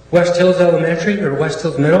maxed. West Hills Elementary or West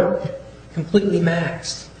Hills Middle, completely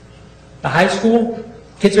maxed. The high school,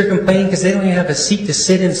 kids are complaining because they don't even have a seat to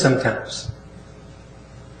sit in sometimes.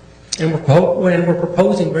 And we're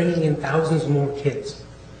proposing bringing in thousands more kids.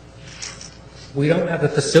 We don't have the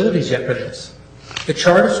facilities yet for this. The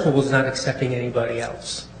charter school is not accepting anybody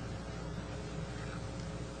else.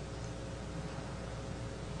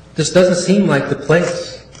 This doesn't seem like the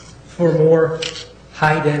place for more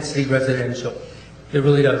high-density residential. It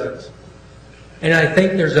really doesn't. And I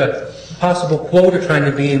think there's a possible quota trying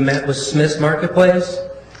to be met with Smith's Marketplace.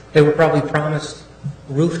 They were probably promised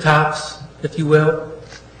rooftops, if you will.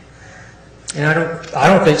 And I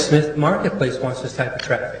don't think Smith Marketplace wants this type of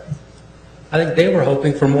traffic. I think they were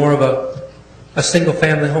hoping for more of a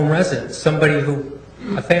single-family home residence,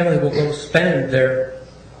 a family will go spend their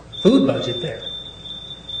food budget there.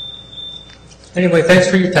 Anyway, thanks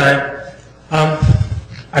for your time.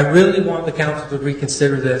 I really want the council to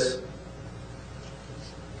reconsider this,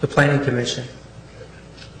 the Planning Commission.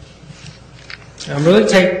 And really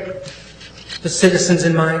take the citizens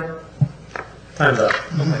in mind. Time's up.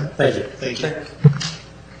 Okay. Thank you. Thank you.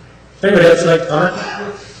 If anybody else would like to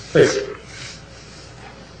comment? Please.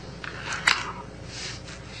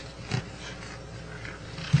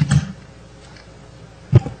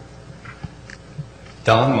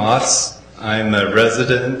 Don Moss. I'm a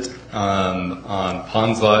resident on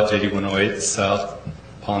Ponds Lodge, 8108 South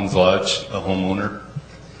Ponds Lodge, a homeowner.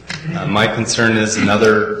 My concern is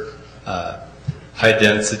another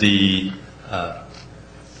high-density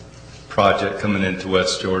project coming into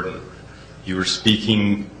West Jordan. You were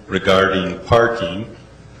speaking regarding parking.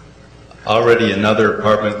 Already another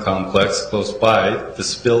apartment complex close by, the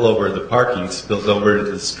spillover, the parking spills over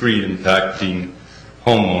into the street, impacting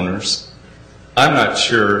homeowners. I'm not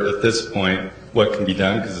sure at this point what can be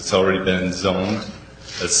done because it's already been zoned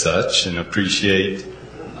as such, and appreciate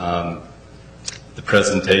the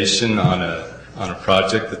presentation on a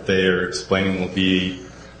project that they are explaining will be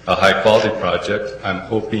a high-quality project. I'm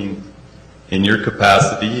hoping in your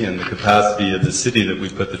capacity and the capacity of the city that we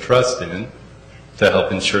put the trust in to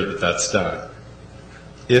help ensure that that's done.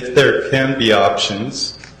 If there can be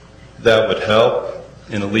options that would help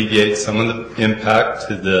and alleviate some of the impact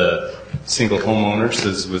to the single homeowners,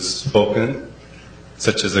 as was spoken,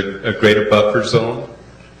 such as a greater buffer zone.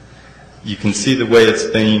 You can see the way it's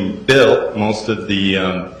being built, most of the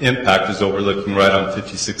impact is overlooking right on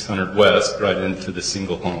 5600 West, right into the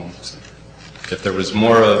single homes. If there was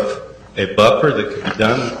more of a buffer that could be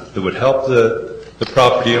done that would help the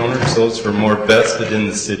property owners, those who are more vested in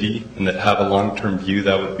the city and that have a long-term view,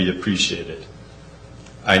 that would be appreciated.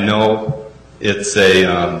 I know it's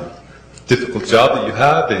a difficult job that you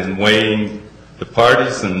have in weighing the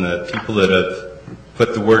parties and the people that have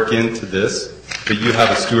put the work into this, but you have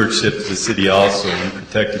a stewardship to the city also in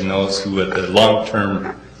protecting those who have the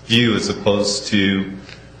long-term view, as opposed to,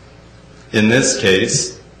 in this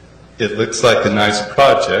case, it looks like a nice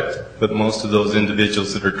project, but most of those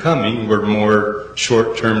individuals that are coming were more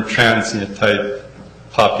short-term transient type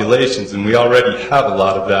populations, and we already have a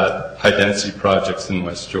lot of that high-density projects in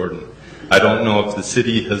West Jordan. I don't know if the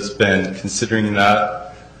city has been considering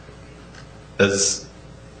that as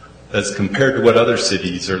compared to what other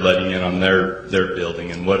cities are letting in on their building,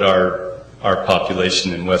 and what our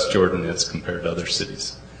population in West Jordan is compared to other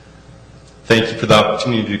cities. Thank you for the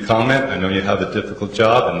opportunity to comment. I know you have a difficult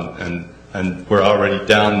job, and we're already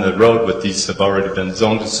down the road with these, have already been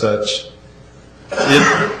zoned as such.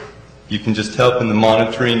 If you can just help in the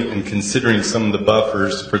monitoring and considering some of the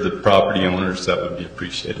buffers for the property owners, that would be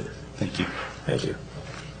appreciated. Thank you. Thank you.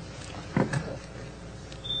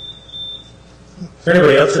 Is there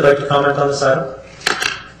anybody else who'd like to comment on this item?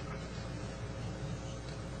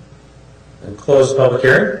 And close the public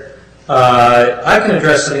hearing. I can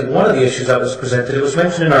address, I think, one of the issues that was presented. It was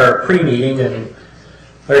mentioned in our pre-meeting, and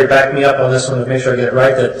Larry backed me up on this one to make sure I get it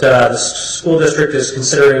right, that the school district is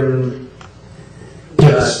considering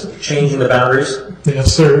changing the boundaries.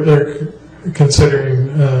 Yes, they're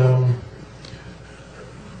considering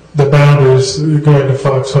the boundaries going to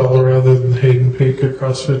Fox Hollow rather than Hayden Peak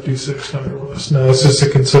across 5600 West. Now, it's just a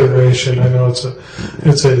consideration. I know it's a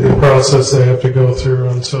process they have to go through,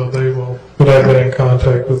 and so they will. But I've been in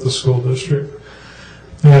contact with the school district.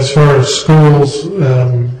 And as far as schools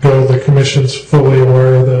go, the commission's fully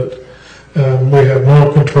aware that we have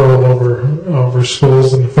no control over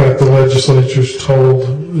schools. And in fact, the legislature's told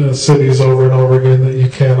cities over and over again that you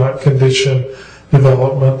cannot condition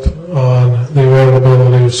development on the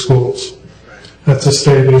availability of schools. That's a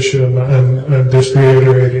state issue, and I'm just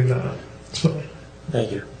reiterating that. So.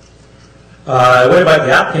 Thank you. What about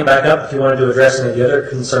the applicant back up if you wanted to address any of the other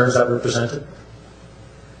concerns that were presented?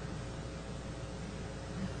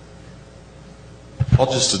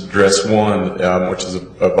 I'll just address one, which is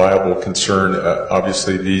a viable concern.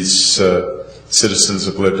 Obviously, these citizens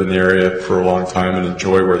have lived in the area for a long time and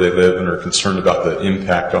enjoy where they live and are concerned about the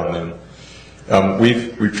impact on them.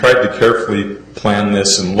 We've tried to carefully plan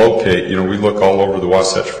this and locate. You know, we look all over the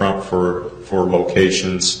Wasatch Front for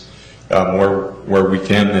locations where we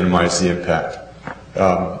can minimize the impact.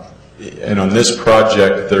 And on this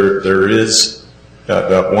project, there is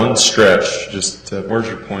that one stretch. Just where's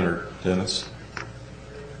your pointer, Dennis?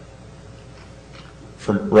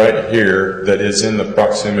 From right here, that is in the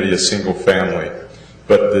proximity of single family.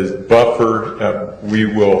 But the buffer, we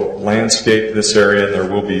will landscape this area, and there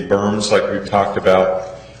will be berms like we've talked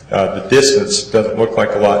about. The distance doesn't look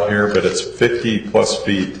like a lot here, but it's 50 plus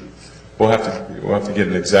feet. We'll have to get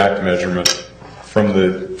an exact measurement from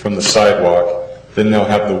the sidewalk. Then they'll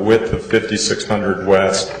have the width of 5600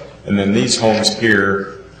 West, and then these homes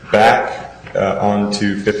here back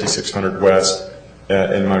onto 5600 West.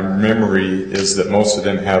 And my memory is that most of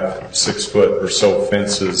them have 6 foot or so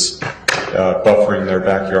fences buffering their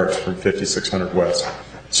backyards from 5600 West.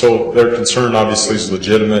 So their concern obviously is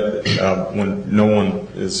legitimate. When no one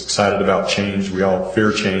is excited about change, we all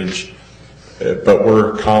fear change, but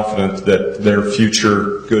we're confident that their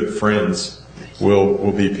future good friends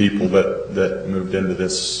will be people that moved into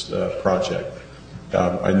this project.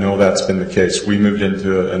 I know that's been the case. We moved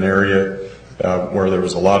into an area where there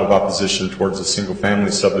was a lot of opposition towards a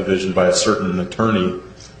single-family subdivision by a certain attorney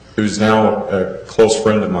who's now a close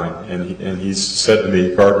friend of mine, and he's said to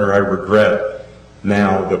me, Gardner, I regret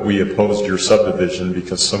now that we opposed your subdivision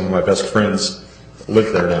because some of my best friends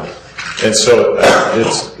live there now. And so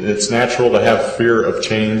it's natural to have fear of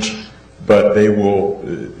change, but they will,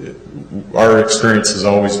 our experience has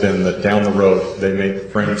always been that down the road they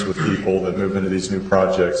make friends with people that move into these new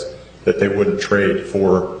projects that they wouldn't trade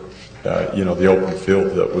for the open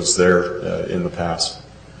field that was there in the past.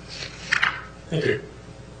 Thank you.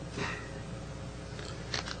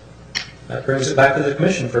 That brings it back to the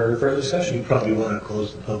commission for further discussion. You probably want to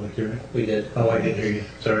close the public hearing. We did. Oh, I didn't hear you.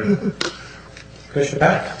 Sorry. Commissioner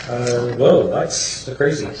Pack. Whoa, that's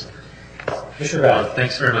crazy. Commissioner Valley.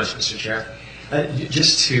 Thanks very much, Mr. Chair.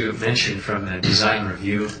 Just to mention from the Design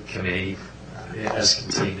Review Committee, as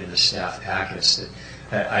contained in the staff packets,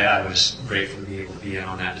 that I was grateful to be able to be in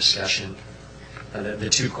on that discussion. The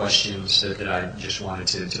two questions that I just wanted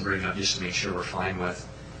to bring up, just to make sure we're fine with,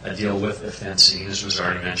 deal with the fencing. As was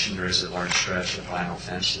already mentioned, there is a large stretch of vinyl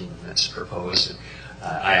fencing that's proposed.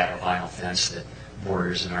 I have a vinyl fence that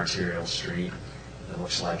borders an arterial street that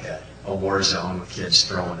looks like a war zone with kids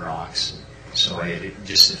throwing rocks. So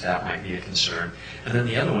just if that might be a concern. And then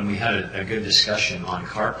the other one, we had a good discussion on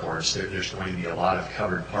carports. There's going to be a lot of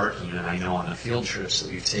covered parking, and I know on the field trips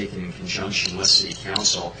that we've taken in conjunction with City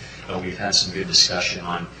Council, we've had some good discussion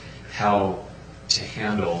on how to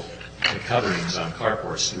handle the coverings on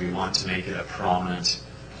carports. Do we want to make it a prominent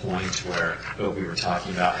point where we were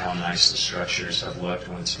talking about how nice the structures have looked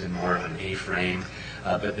when it's been more of an A-frame,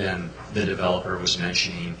 but then the developer was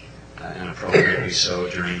mentioning, and appropriately so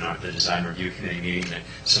during the Design Review Committee meeting, that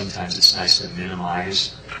sometimes it's nice to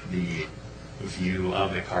minimize the view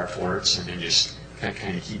of the carports and then just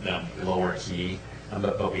kind of keep them lower key.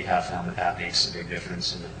 But we have found that makes a big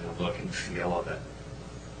difference in the look and feel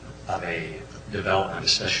of a development,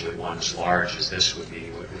 especially one as large as this would be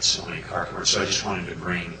with so many carports. So I just wanted to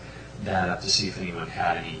bring that up to see if anyone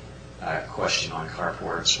had any question on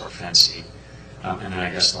carports or fencing. And then I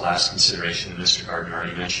guess the last consideration, and Mr. Gardner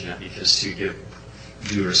already mentioned it, because to give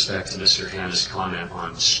due respect to Mr. Hanna's comment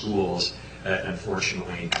on schools,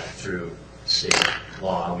 unfortunately, through state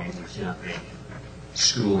law, we can't make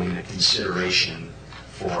schooling a consideration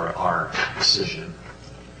for our decision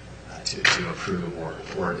to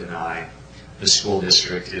approve or deny. The school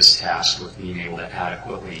district is tasked with being able to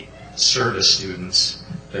adequately service students,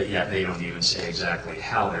 but yet they don't even say exactly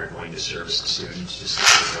how they're going to service the students, just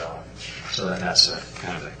as well. So that's a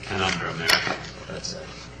kind of a conundrum there. But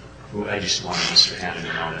I just wanted Mr. Hanna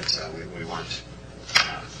to know that we weren't,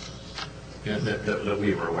 that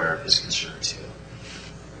we were aware of his concern too.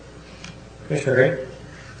 Commissioner Gray.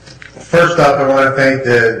 First off, I want to thank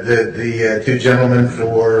the two gentlemen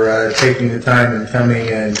for taking the time and coming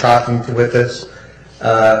and talking with us.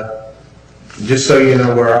 Just so you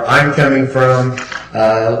know where I'm coming from,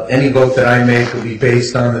 any vote that I make will be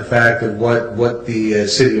based on the fact of what the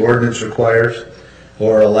city ordinance requires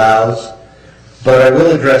or allows. But I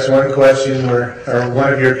will address one question or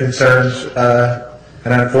one of your concerns,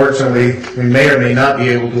 and unfortunately we may or may not be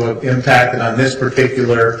able to impact it on this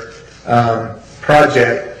particular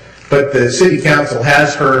project. But the City Council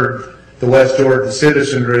has heard the West Jordan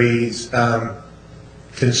citizenry's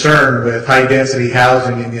concern with high-density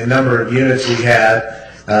housing and the number of units we had.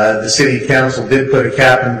 The City Council did put a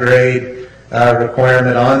cap and grade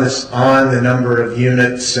requirement on the number of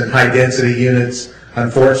units and high-density units.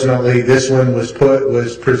 Unfortunately, this one was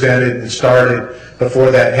presented and started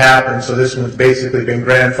before that happened, so this one's basically been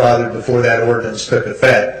grandfathered before that ordinance took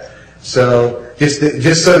effect. So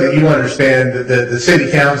just so that you understand that the City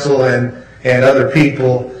Council and other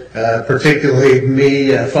people, particularly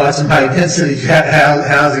me, fought some high-density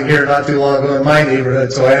housing here not too long ago in my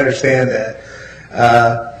neighborhood, so I understand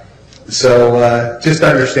that. So just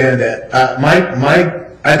understand that.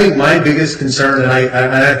 I think my biggest concern, and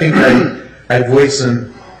I think I voiced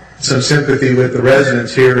some sympathy with the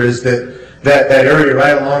residents here, is that area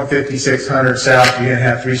right along 5600 South, you're going to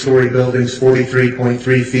have 3-story buildings,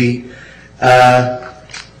 43.3 feet.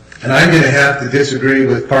 And I'm going to have to disagree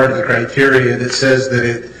with part of the criteria that says that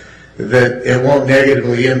it won't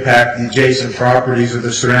negatively impact the adjacent properties of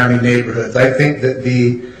the surrounding neighborhoods. I think that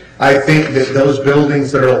those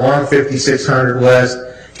buildings that are along 5600 West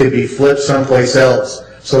could be flipped someplace else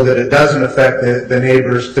so that it doesn't affect the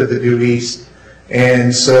neighbors to the due east.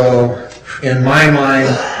 And so, in my mind,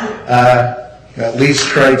 at least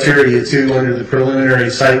criteria 2 under the preliminary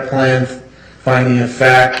site plan finding of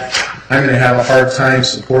fact, I'm going to have a hard time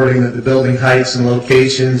supporting that the building heights and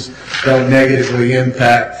locations don't negatively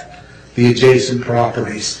impact the adjacent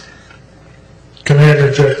properties. Can I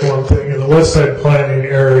interject one thing? In the West Side Planning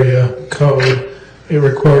Area Code, it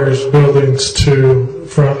requires buildings to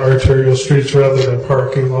front arterial streets rather than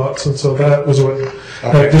parking lots, and so that was what,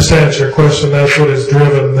 just to answer your question, that's what has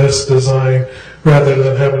driven this design. Rather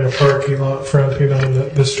than having a parking lot fronting on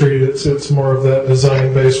the street, it's more of that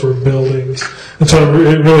design base for buildings. And so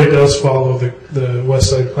it really does follow the West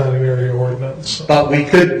Side Planning Area Ordinance. But we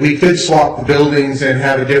could swap the buildings and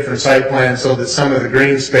have a different site plan so that some of the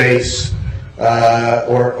green space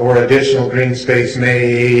or additional green space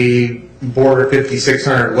may border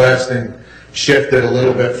 5600 West and shift it a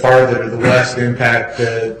little bit farther to the west, impact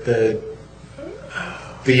the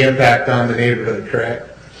impact on the neighborhood, correct?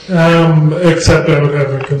 Except I would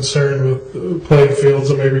have a concern with playing fields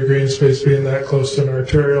and maybe green space being that close to an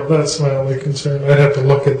arterial. That's my only concern. I'd have to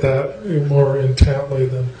look at that more intently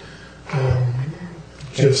than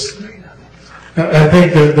just. I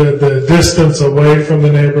think that the distance away from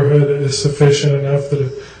the neighborhood is sufficient enough that a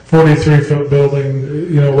 43-foot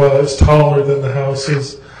building, while it's taller than the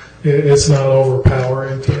houses, it's not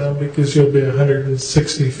overpowering to them because you'll be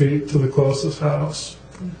 160 feet to the closest house.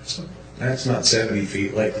 So. That's not 70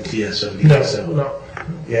 feet like the TS70. No.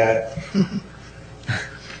 Yeah.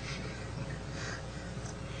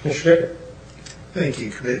 Commissioner? Thank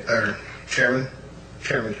you, Chairman,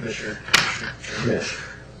 Commissioner,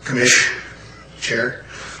 Chair.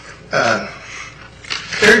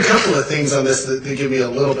 There are a couple of things on this that give me a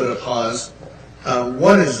little bit of pause.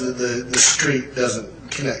 One is that the street doesn't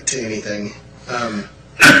connect to anything.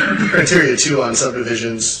 Criteria 2 on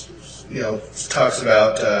subdivisions, talks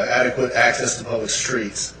about adequate access to public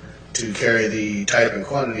streets to carry the type and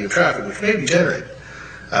quantity of traffic which may be generated.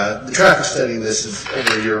 The traffic study in this is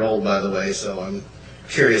over a year old, by the way, so I'm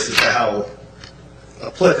curious as to how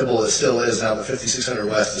applicable it still is now that 5600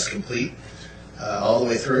 West is complete all the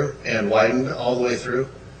way through and widened all the way through.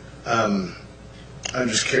 I'm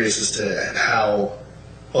just curious as to how,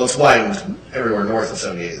 well, it's widened everywhere north of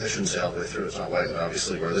 78. I shouldn't say all the way through. It's not widened,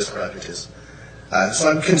 obviously, where this project is. So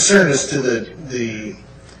I'm concerned as to the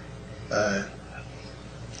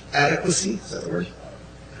adequacy, is that the word?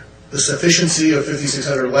 The sufficiency of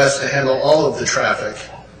 5600 West to handle all of the traffic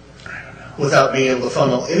without being able to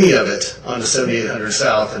funnel any of it onto 7800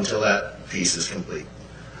 South until that piece is complete.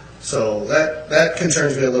 So that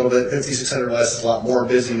concerns me a little bit. 5600 West is a lot more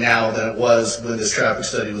busy now than it was when this traffic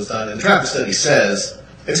study was done. And the traffic study says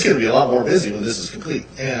it's going to be a lot more busy when this is complete.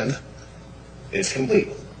 And it's complete.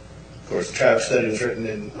 Of course, the traffic study was written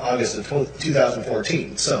in August of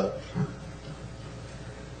 2014. So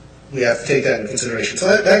we have to take that into consideration.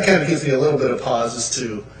 So that kind of gives me a little bit of pause as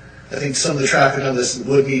to, I think some of the traffic on this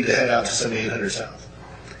would need to head out to 7800 South.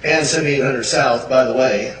 And 7800 South, by the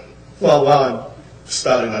way, well, while I'm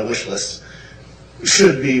spouting my wish list,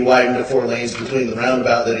 should be widened to 4 lanes between the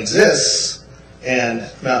roundabout that exists and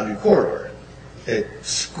Mountain View Corridor. It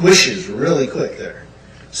squishes really quick there.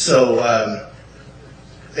 So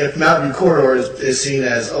if Mountain View Corridor is seen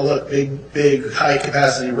as, oh look, big high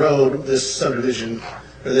capacity road, this subdivision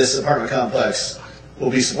or this apartment complex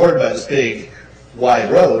will be supported by this big wide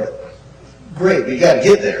road, great, but you got to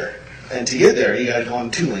get there. And to get there, you got to go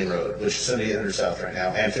on 2-lane road, which is 7800 South right now,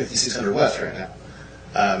 and 5600 West right now.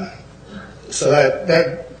 So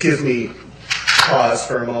that gives me pause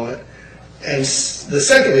for a moment. And the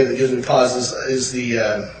second thing that gives me pause is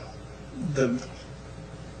the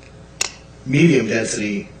medium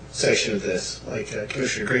density section of this, like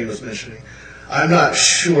Commissioner Green was mentioning. I'm not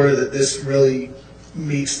sure that this really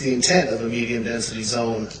meets the intent of a medium density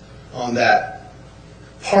zone on that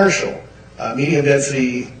partial. Medium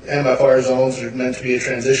density MFR zones are meant to be a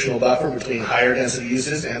transitional buffer between higher density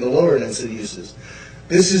uses and the lower density uses.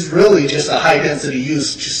 This is really just a high density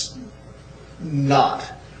use, just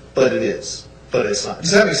not, but it is, but it's not.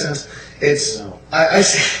 Does that make sense? It's, I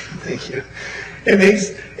see, thank you.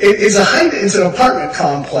 It's an apartment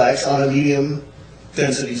complex on a medium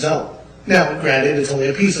density zone. Now, granted, it's only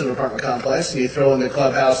a piece of an apartment complex, and you throw in the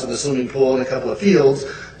clubhouse and the swimming pool and a couple of fields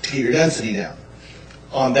to keep your density down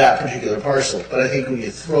on that particular parcel. But I think when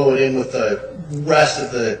you throw it in with the rest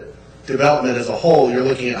of the development as a whole, you're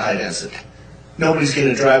looking at high density. Nobody's going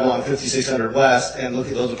to drive along 5600 West and look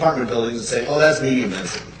at those apartment buildings and say, oh, that's medium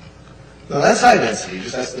density. No, that's high density.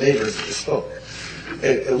 Just ask the neighbors that just spoke.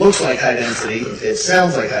 It looks like high density. It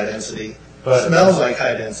sounds like high density. It smells like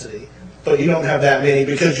high density. But you don't have that many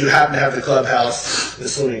because you happen to have the clubhouse, the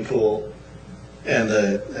swimming pool, and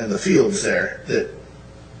the fields there that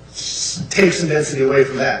take some density away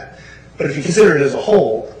from that. But if you consider it as a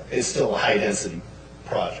whole, it's still a high density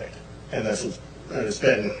project. And that's it's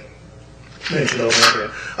been mentioned over and over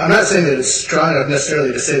again. I'm not saying that it's strong enough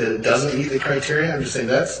necessarily to say that it doesn't meet the criteria. I'm just saying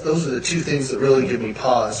those are the two things that really give me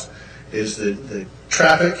pause, is the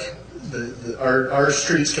traffic, our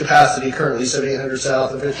streets capacity currently 7800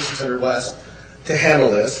 South and 5600 West to handle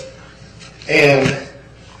this, and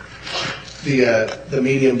the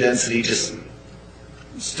medium density just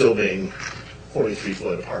still being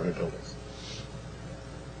 43-foot apartment buildings.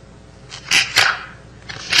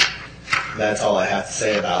 That's all I have to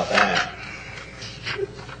say about that.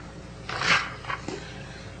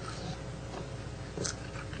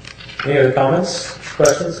 Any other comments,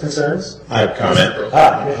 questions, concerns? I have a comment.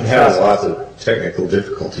 I'm having lots of technical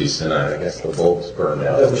difficulties tonight. I guess the bulb's burned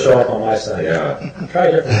out. It doesn't show up on my side. Yeah. Try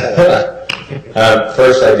a different color.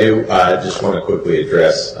 First, I do just want to quickly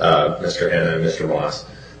address Mr. Hanna and Mr. Moss.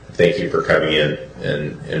 Thank you for coming in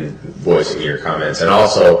and voicing your comments, and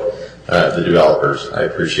also the developers. I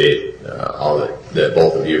appreciate all that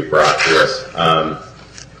both of you brought to us.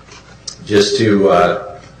 Just to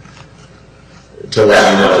let you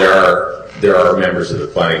know, there are members of the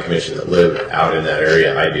Planning Commission that live out in that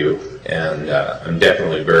area. I do, and I'm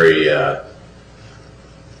definitely very, I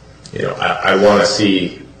want to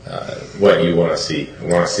see what you want to see. I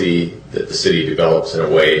want to see that the city develops in a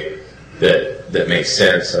way that makes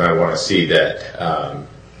sense, and I want to see that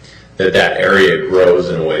that area grows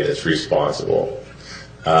in a way that's responsible.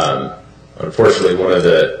 Unfortunately, one of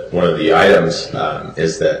the items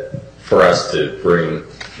is that for us to bring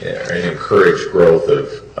and encourage growth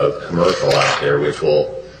of commercial out there, which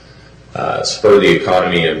will spur the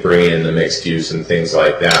economy and bring in the mixed use and things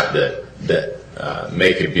like that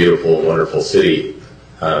make a beautiful, wonderful city.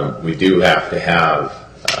 We do have to have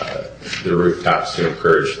the rooftops to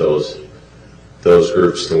encourage those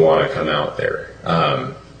groups to want to come out there.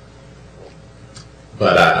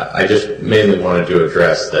 But I just mainly wanted to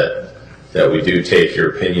address that we do take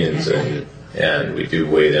your opinions and we do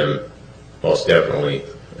weigh them most definitely.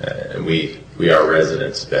 And we are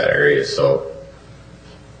residents of that area, so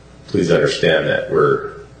please understand that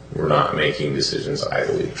we're not making decisions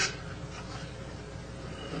idly.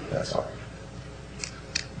 That's all.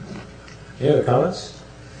 Any other comments?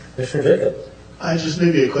 Commissioner Jacob? I just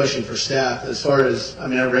maybe a question for staff. As far as, I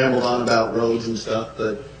rambled on about roads and stuff,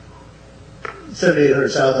 but 7800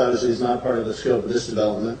 South obviously is not part of the scope of this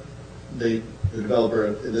development. The developer,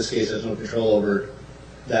 in this case, has no control over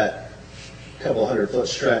that couple 100-foot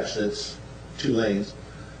stretch that's 2 lanes.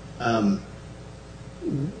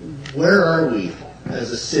 Where are we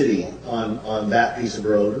as a city on that piece of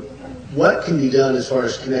road? What can be done as far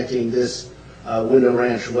as connecting this Window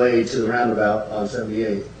Ranch Way to the roundabout on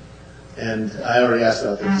 78? And I already asked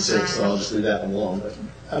about 56, so I'll just leave that one alone. But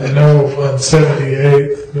I know on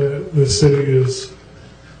 78th, the city is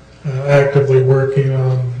actively working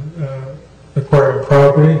on acquiring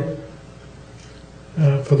property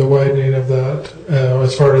for the widening of that.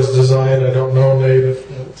 As far as design, I don't know, Nate,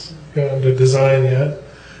 if it's gone to design yet,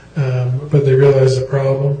 but they realize the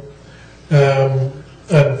problem.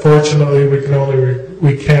 Unfortunately,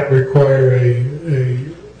 we can't require a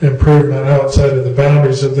improvement outside of the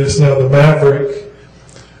boundaries of this. Now, the Maverick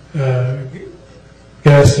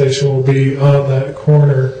gas station will be on that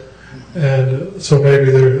corner, and so maybe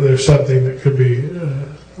there's something that could be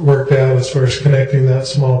worked out as far as connecting that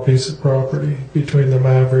small piece of property between the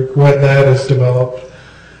Maverick when that is developed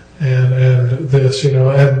and this,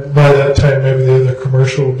 and by that time maybe the other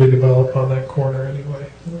commercial will be developed on that corner anyway.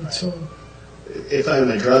 So, if I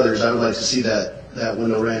may druthers, I would like to see that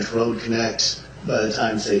Window Ranch Road connect by the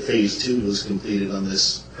time, say, Phase 2 was completed on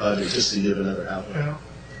this project, just to give another outlet.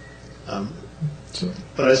 Yeah.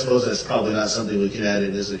 But I suppose that's probably not something we can add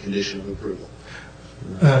in as a condition of approval.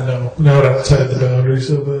 No, not outside the boundaries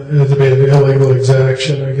of it. It would be an illegal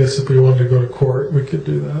exaction. I guess if we wanted to go to court, we could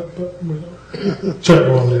do that, but we don't.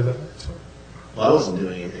 Certainly won't do that. So. Well, I wasn't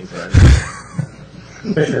doing anything for it.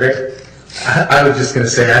 Commissioner Gray? I was just going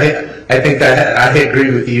to say, I think I agree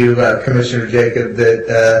with you, Commissioner Jacob,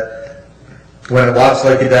 that when it walks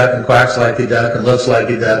like a duck and quacks like a duck and looks like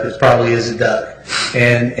a duck, it probably is a duck.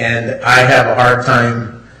 And I have a hard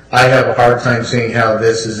time seeing how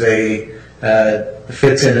this is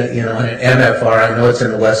fits in an MFR. I know it's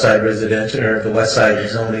in the West Side residential or the West Side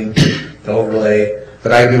zoning overlay,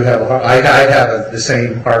 but I do have the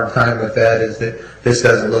same hard time with that. Is that this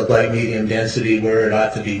doesn't look like medium density where it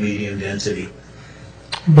ought to be medium density.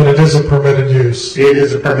 But it is a permitted use. It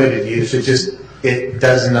is a permitted use. It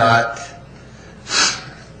does not.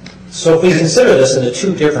 So if we consider this in the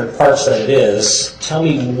 2 different parts that it is, tell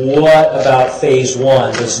me what about Phase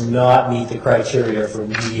 1 does not meet the criteria for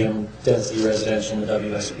medium density residential in the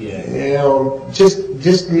WSPA?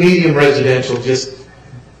 Just medium residential,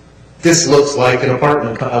 this looks like an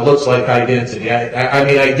apartment, looks like high density.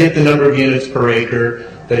 I get the number of units per acre,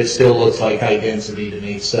 but it still looks like high density to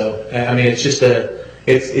me. So, it's just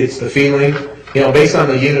it's the feeling, based on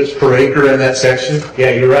the units per acre in that section.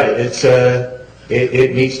 Yeah, you're right.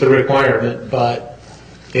 It meets the requirement, but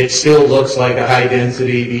it still looks like a high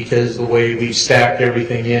density because the way we stacked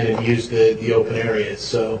everything in and used the open areas.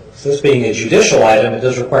 So this being a judicial item, it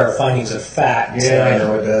does require findings of fact. Yeah, I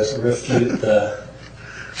know it does. Refute the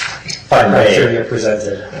criteria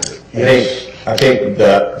presented. I think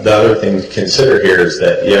the other thing to consider here is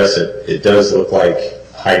that yes, it does look like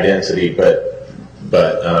high density, but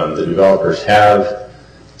but the developers have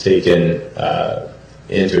taken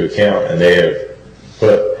into account, and they have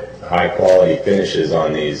put high quality finishes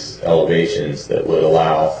on these elevations that would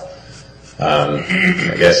allow,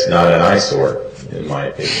 I guess, not an eyesore, in my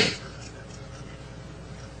opinion.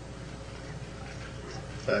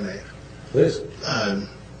 If I may. Please.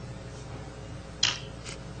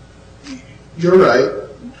 You're right,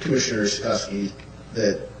 Commissioner Sikoski,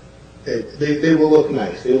 that they will look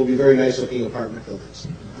nice. They will be very nice looking apartment buildings.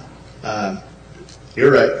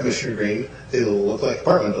 You're right, Commissioner Green, they will look like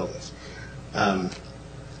apartment buildings.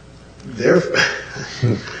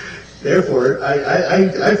 Therefore,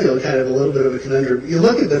 I feel kind of a little bit of a conundrum. You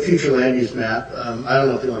look at the future land use map, I don't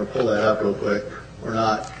know if you want to pull that up real quick or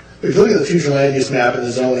not, but if you look at the future land use map and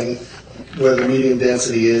the zoning, where the medium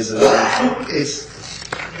density is,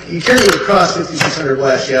 you carry it across 5600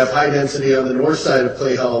 West, you have high density on the north side of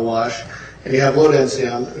Clay Hollow Wash, and you have low density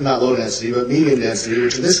not low density, but medium density,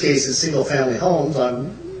 which in this case is single family homes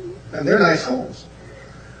and they're nice homes,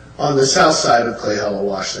 on the south side of Clay Hollow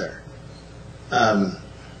Wash there.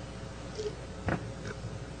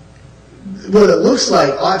 What it looks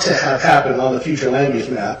like ought to have happened on the future land use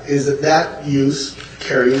map is that use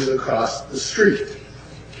carries across the street.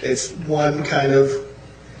 It's one kind of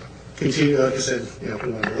continue, like I said, if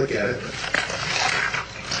we want to look at it.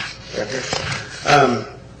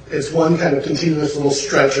 It's one kind of continuous little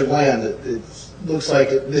stretch of land that it looks like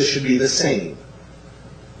this should be the same.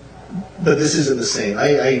 But this isn't the same.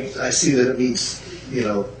 I see that it meets,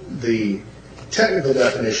 the technical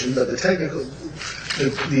definition, but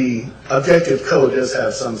the objective code does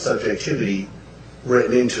have some subjectivity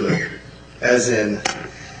written into it, as in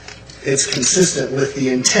it's consistent with the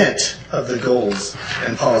intent of the goals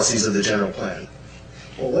and policies of the general plan.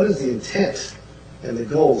 Well, what is the intent and the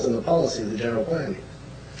goals and the policy of the general plan?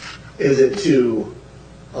 Is it to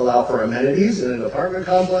allow for amenities in an apartment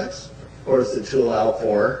complex, or is it to allow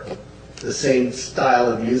for the same style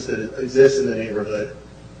of use that exists in the neighborhood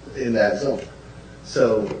in that zone?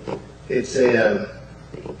 So it's a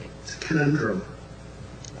conundrum.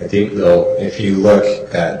 I think, though, if you look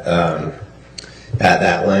at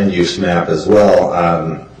that land use map as well,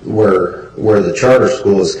 where the charter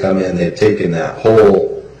schools come in, they've taken that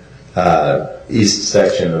whole east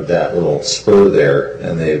section of that little spur there,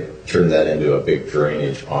 and they've turned that into a big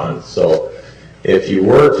drainage pond. So if you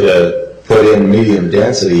were to put in medium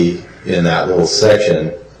density in that little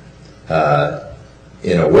section,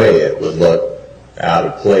 in a way it would look out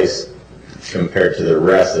of place compared to the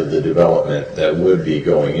rest of the development that would be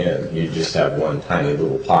going in. You just have one tiny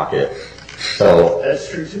little pocket. So that's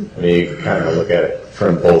true too. I mean, you can kind of look at it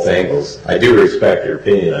from both angles. I do respect your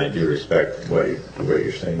opinion. I do respect what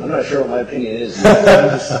you're saying. I'm not sure what my opinion is.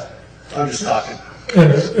 I'm just talking.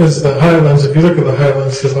 And as the Highlands, if you look at the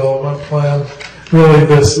Highlands development plan, really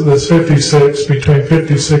this 56, between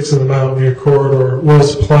 56 and the Mountain View corridor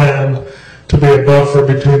was planned to be a buffer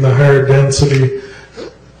between the higher density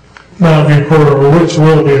Mountain View corridor, which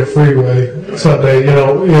will be a freeway someday,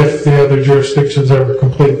 if the other jurisdictions ever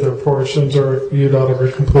complete their portions, or if UDOT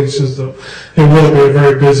ever completes them. It will be a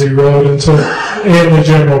very busy road, and so in the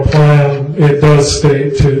general plan, it does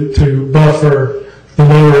state to buffer the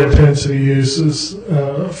lower intensity uses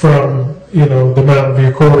from, the Mountain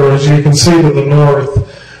View corridor. As you can see to the north,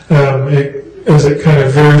 as it kind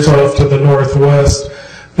of veers off to the northwest,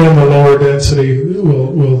 then the lower density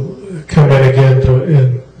will come in again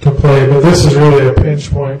to play. But this is really a pinch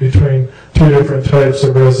point between two different types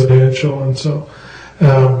of residential, and so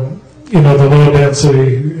the low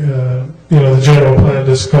density, the general plan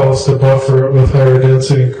just calls to buffer it with higher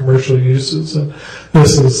density and commercial uses, and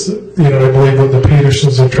this is, I believe what the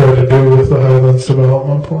Petersons have tried to do with the Highlands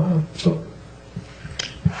development plan. So,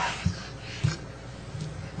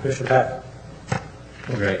 Commissioner Pat.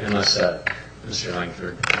 Great, unless Mr.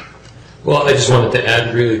 Langford. Well, I just wanted to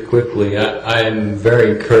add really quickly, I am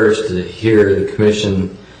very encouraged to hear the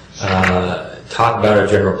Commission talk about our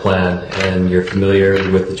general plan, and you're familiar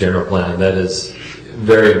with the general plan. That is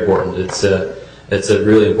very important. It's a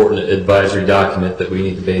really important advisory document that we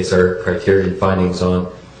need to base our criteria and findings on.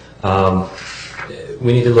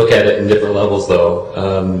 We need to look at it in different levels, though.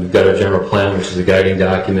 We've got our general plan, which is a guiding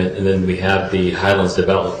document, and then we have the Highlands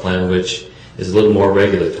Development Plan, which is a little more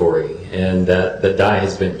regulatory, and that the die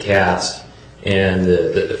has been cast, and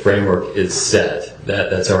the framework is set.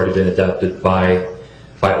 That's already been adopted by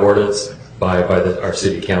ordinance by our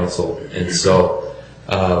city council, and so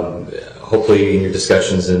hopefully in your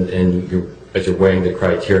discussions and as you're weighing the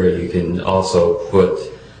criteria, you can also put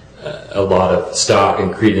a lot of stock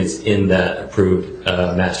and credence in that approved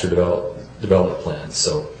master development plan.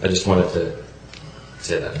 So I just wanted to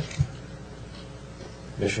say that.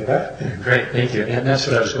 Commissioner Beck? Great, thank you. And that's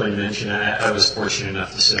what I was going to mention. I was fortunate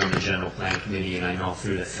enough to sit on the General Plan Committee, and I know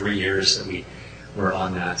through the 3 years that we were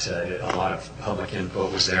on that, a lot of public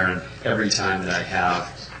input was there, and every time that I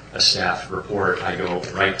have a staff report, I go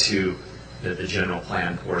right to the general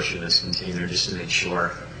plan portion that's contained there just to make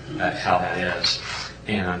sure how that is.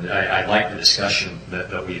 And I like the discussion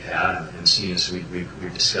that we've had, and seeing as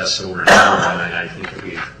we've discussed over and over, and I think that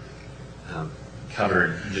we've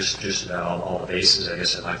covered just about all the bases. I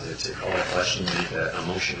guess I'd like to call a question, make a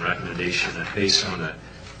motion recommendation that based on the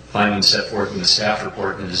findings set forth in the staff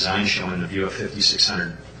report and the design shown in the view of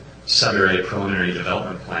 5600 sub-area preliminary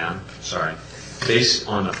development plan, based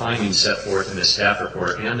on the findings set forth in the staff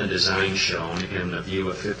report and the design shown in the view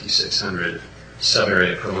of 5600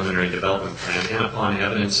 sub-area preliminary development plan, and upon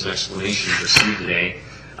evidence and explanations received today,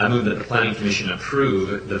 I move that the Planning Commission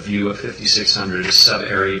approve the view of 5600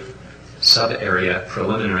 sub-area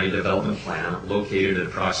preliminary development plan located at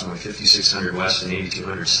approximately 5600 west and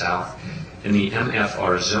 8200 south in the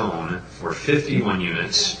MFR zone for 51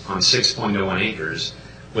 units on 6.01 acres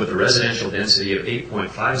with a residential density of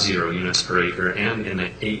 8.50 units per acre, and in the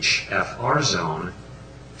HFR zone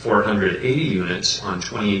 480 units on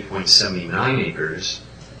 28.79 acres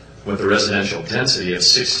with a residential density of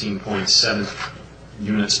 16.7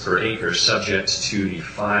 units per acre, subject to the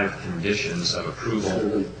 5 conditions of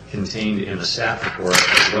approval contained in the staff report,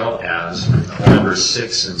 as well as numbers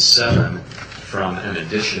 6 and 7 from an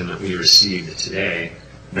addition that we received today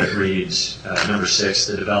that reads, number 6,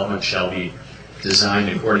 the development shall be designed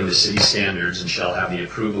according to city standards and shall have the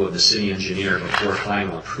approval of the city engineer before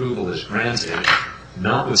final approval is granted,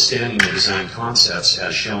 notwithstanding the design concepts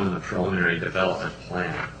as shown in the preliminary development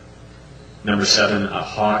plan. Number 7, a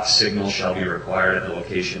hawk signal shall be required at the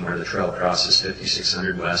location where the trail crosses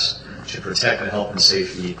 5600 west to protect the health and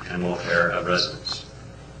safety and welfare of residents.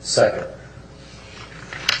 Second.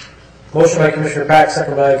 Motion by Commissioner Pack,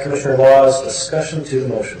 second by Commissioner Laws. Discussion to the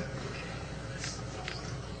motion.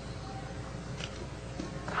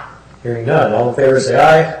 Hearing none. All in favor say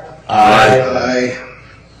aye. Aye.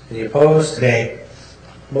 Any opposed? Nay.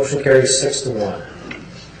 Motion carries 6-1.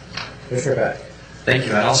 Commissioner Pack. Thank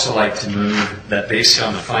you. I'd also like to move that based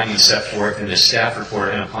on the findings set forth in the staff report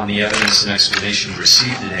and upon the evidence and explanation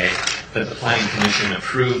received today, that the Planning Commission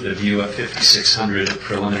approve the view of 5600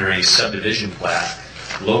 preliminary subdivision plat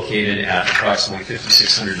located at approximately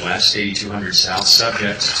 5600 west, 8200 south,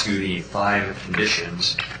 subject to the 5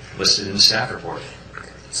 conditions listed in the staff report.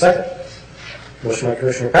 Second. Motion by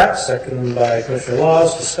Commissioner Pack, second by Commissioner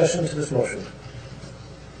Laws. Discussion to this motion.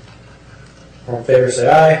 All in favor say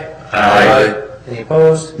aye. Aye. Any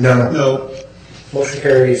opposed? No. No. Motion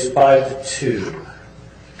carries 5-2.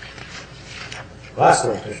 Last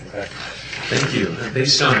one, Commissioner Pack. Thank you.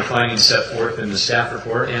 Based on the findings set forth in the staff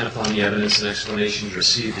report and upon the evidence and explanations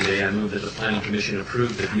received today, I move that the Planning Commission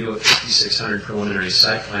approve the view of 5600 preliminary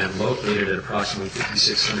site plan located at approximately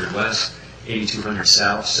 5600 west, 8200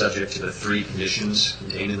 south, subject to the 3 conditions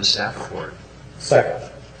contained in the staff report. Second.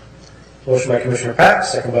 Motion by Commissioner Pack,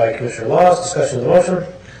 second by Commissioner Laws. Discussion of the motion.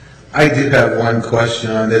 I do have one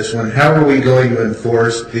question on this one. How are we going to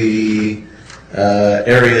enforce the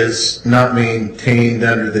areas not maintained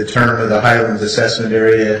under the term of the Highlands Assessment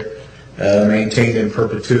Area, maintained in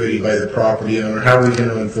perpetuity by the property owner? How are we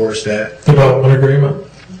going to enforce that? Development agreement.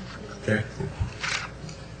 Okay.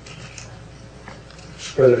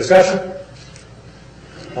 Further discussion?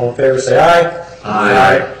 All in favor say aye.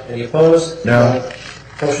 Aye. Any opposed? No.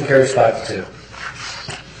 Motion carries 5-2.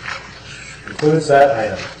 Concludes that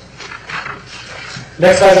item.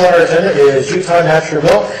 Next item on our agenda is Utah Natural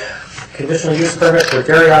Milk, conditional use permit for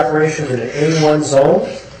dairy operations in an A1 zone.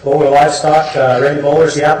 Bowler Livestock, Randy Bowler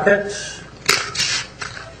is the applicant.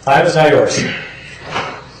 Time is now yours.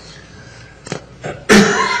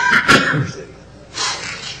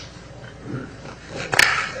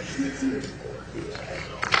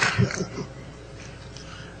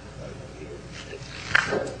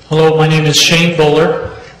 Hello, my name is Shane Bowler,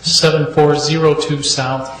 7402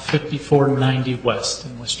 South, 5490 West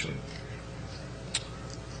in West Jordan.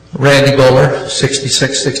 Randy Bowler,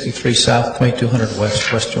 6663 South, 2200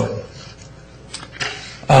 West, West Jordan.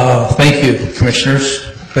 Thank you,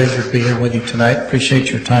 Commissioners. Pleasure to be here with you tonight.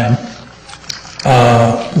 Appreciate your time.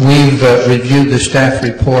 We've reviewed the staff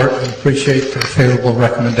report and appreciate the favorable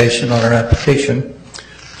recommendation on our application.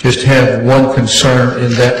 Just have one concern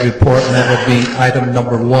in that report, and that would be item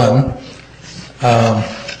number 1,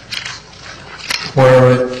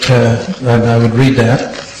 where it, and I would read that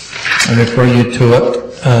and refer you to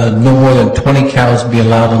it. No more than 20 cows be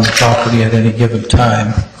allowed on the property at any given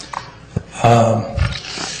time.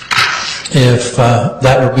 If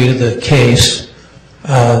that would be the case,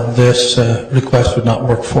 this request would not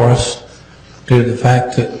work for us due to the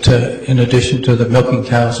fact that in addition to the milking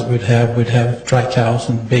cows that we'd have dry cows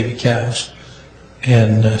and baby cows.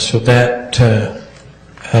 And so that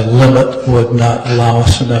limit would not allow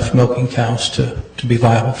us enough milking cows to be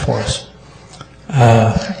viable for us.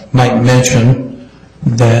 Might mention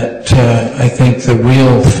that I think the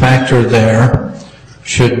real factor there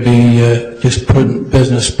should be just prudent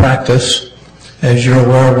business practice. As you're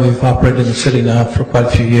aware, we've operated in the city now for quite a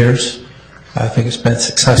few years. I think it's been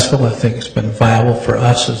successful. I think it's been viable for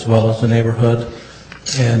us as well as the neighborhood.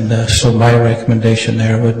 And so my recommendation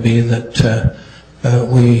there would be that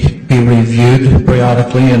we be reviewed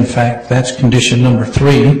periodically. In fact, that's condition number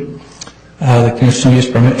 3. The conditional use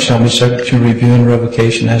permit shall be subject to review and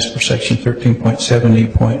revocation as per section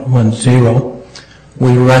 13.70.10.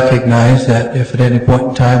 We recognize that if at any point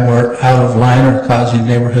in time we're out of line or causing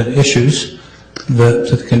neighborhood issues, that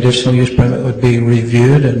the conditional use permit would be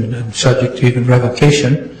reviewed and subject to even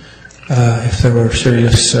revocation if there were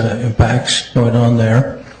serious impacts going on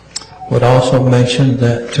there. Would also mention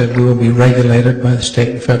that we will be regulated by the state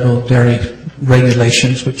and federal dairy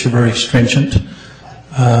regulations, which are very stringent.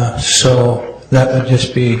 So that would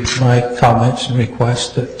just be my comments and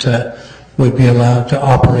request that we'd be allowed to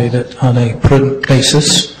operate it on a prudent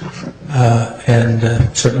basis and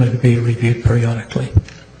certainly to be reviewed periodically.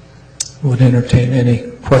 Would entertain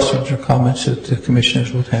any questions or comments that the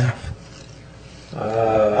commissioners would have.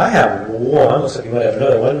 I have one. Looks like you might have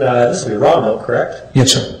another one. This will be raw milk, correct?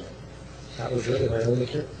 Yes, sir. That was really my only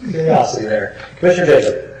curiosity there. Commissioner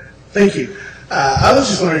Jacob. Thank you. I was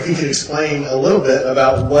just wondering if you could explain a little bit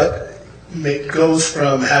about what goes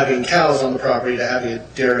from having cows on the property to having a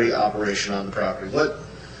dairy operation on the property.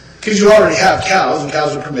 Because you already have cows, and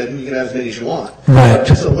cows are permitted, and you can have as many as you want. Right.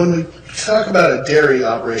 So when we talk about a dairy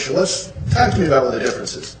operation, talk to me about what the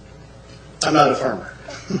difference is. I'm not a farmer.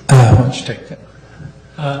 Why don't you take that?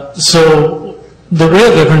 So the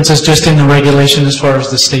real difference is just in the regulation as far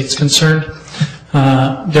as the state's concerned.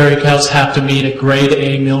 Dairy cows have to meet a grade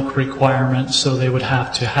A milk requirement, so they would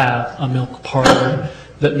have to have a milk parlor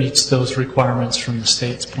that meets those requirements from the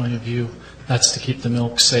state's point of view. That's to keep the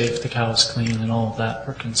milk safe, the cows clean, and all of that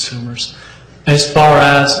for consumers. As far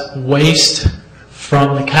as waste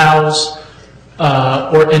from the cows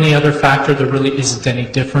or any other factor, there really isn't any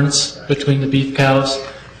difference between the beef cows.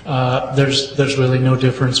 There's really no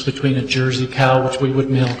difference between a Jersey cow, which we would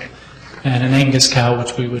milk, and an Angus cow,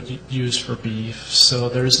 which we would use for beef. So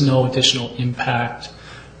there's no additional impact.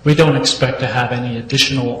 We don't expect to have any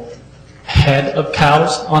additional head of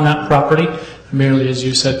cows on that property, merely, as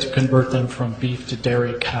you said, to convert them from beef to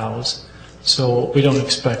dairy cows. So we don't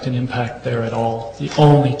expect an impact there at all. The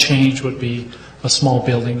only change would be a small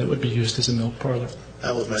building that would be used as a milk parlor.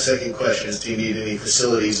 That was my second question, is do you need any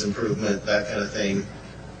facilities improvement, that kind of thing,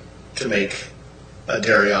 to make a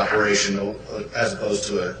dairy operation as opposed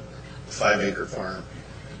to a 5-acre farm?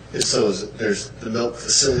 There's the milk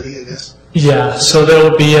facility, I guess? Yeah, so there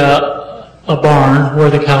will be a barn where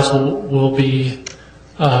the cows will be,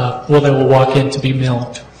 they will walk in to be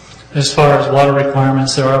milked. As far as water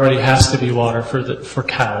requirements, there already has to be water for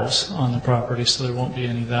cows on the property, so there won't be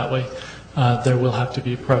any that way. There will have to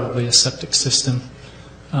be probably a septic system,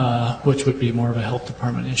 which would be more of a health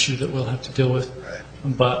department issue that we'll have to deal with.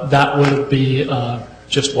 But that would be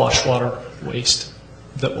just wash water waste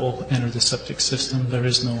that will enter the septic system. There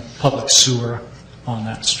is no public sewer on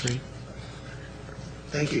that street.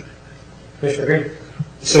 Thank you. Commissioner Green.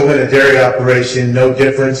 So in a dairy operation, no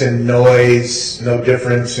difference in noise, no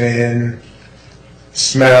difference in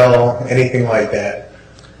smell, anything like that?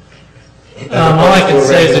 All I can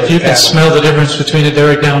say is if you can smell the difference between a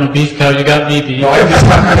dairy cow and a beef cow, you got me beat. No, I'm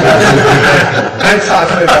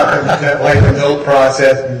talking about the milk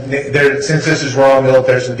process. Since this is raw milk,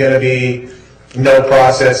 there's going to be no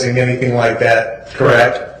processing, anything like that,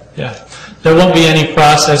 correct? Yeah. There won't be any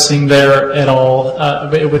processing there at all.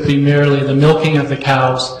 It would be merely the milking of the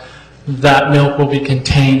cows. That milk will be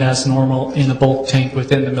contained as normal in a bulk tank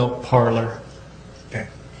within the milk parlor. Okay.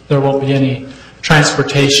 There won't be any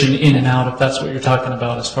transportation in and out, if that's what you're talking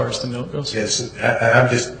about as far as the milk goes. Yes, I'm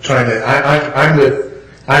just trying to,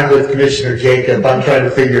 I'm with Commissioner Jacob. I'm trying to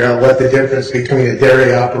figure out what the difference between a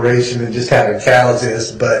dairy operation and just having cows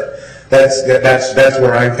is, but that's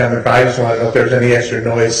where I'm coming from. I just want to know if there's any extra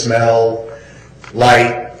noise, smell,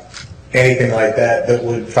 light, anything like that that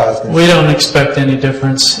would cause concern. We don't expect any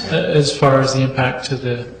difference as far as the impact to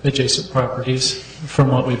the adjacent properties from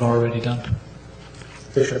what we've already done.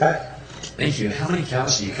 Commissioner Pack. Thank you. How many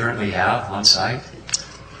cows do you currently have on site?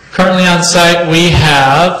 Currently on site we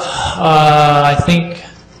have, I think,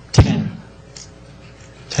 10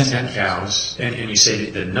 10 cows, and you say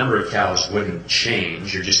that the number of cows wouldn't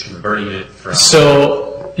change, you're just converting it from...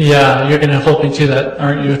 So, yeah, you're going to hold me to that,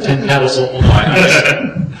 aren't you, 10 cows?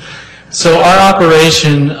 So our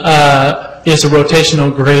operation is a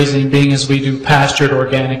rotational grazing, being as we do pastured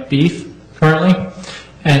organic beef currently.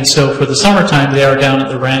 And so for the summertime, they are down at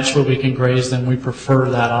the ranch where we can graze them. We prefer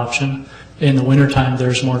that option. In the wintertime,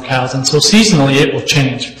 there's more cows. And so seasonally, it will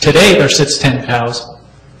change. Today, there sits 10 cows.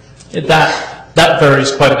 That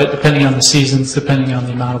varies quite a bit depending on the seasons, depending on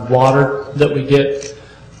the amount of water that we get,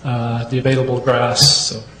 the available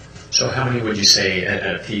grass. So how many would you say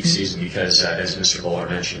at a peak season? Because as Mr. Bowler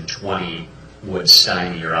mentioned, 20 would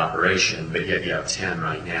stymie your operation, but yet you have 10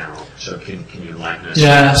 right now. So can you enlighten us?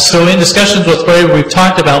 Yeah, so in discussions with Ray, we've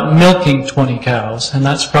talked about milking 20 cows, and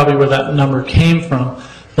that's probably where that number came from.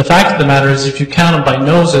 The fact of the matter is, if you count them by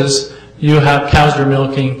noses, you have cows that are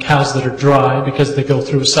milking, cows that are dry because they go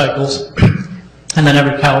through cycles, and then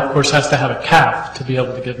every cow, of course, has to have a calf to be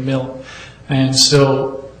able to give milk. And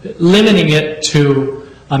so limiting it to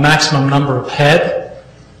a maximum number of head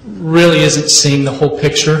really isn't seeing the whole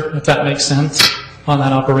picture, if that makes sense, on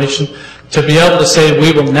that operation. To be able to say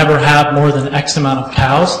we will never have more than X amount of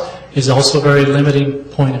cows is also a very limiting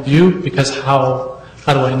point of view, because how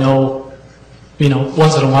do I know,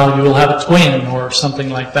 once in a while you will have a twin or something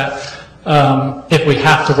like that. If we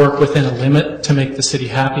have to work within a limit to make the city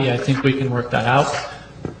happy, I think we can work that out.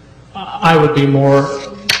 I would be more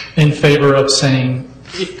in favor of saying,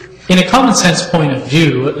 in a common sense point of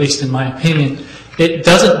view, at least in my opinion, it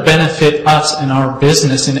doesn't benefit us and our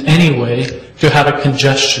business in any way to have a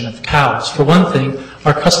congestion of cows. For one thing,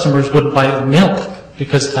 our customers wouldn't buy the milk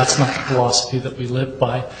because that's not the philosophy that we live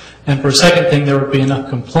by. And for a second thing, there would be enough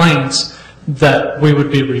complaints that we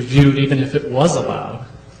would be reviewed even if it was allowed.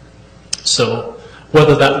 So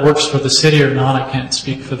whether that works for the city or not, I can't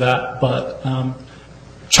speak for that. But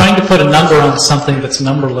trying to put a number on something that's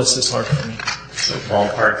numberless is hard for me. So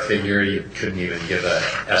ballpark figure, you couldn't even give an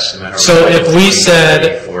estimate? So if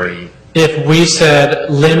we said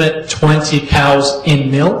limit 20 cows in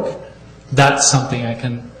milk, that's something I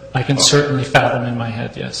can certainly fathom in my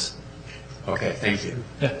head, yes. Okay, thank you.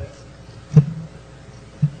 Yeah.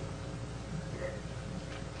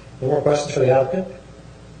 Any more questions for the applicant?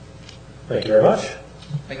 Thank you very much.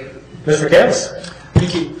 Thank you. Mr. McCandless.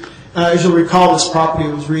 Thank you. As you'll recall, this property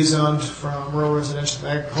was rezoned from rural residential to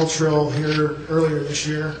agricultural here earlier this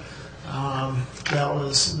year. That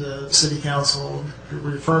was the city council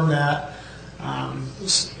reaffirmed that. And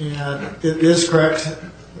it is correct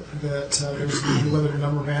that there's a limited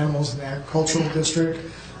number of animals in the agricultural district.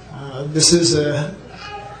 This is a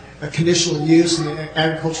conditional use in the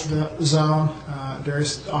agricultural zone, dairy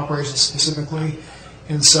operations specifically.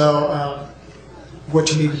 And so what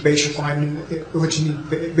you need to base your finding, what you need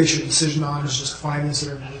to base your decision on is just findings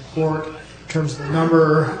that are in the report. In terms of the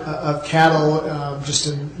number of cattle, just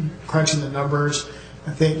in crunching the numbers,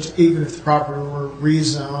 I think even if the property were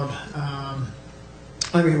rezoned,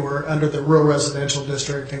 we're under the rural residential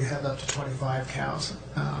district, they have up to 25 cows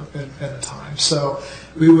at a time. So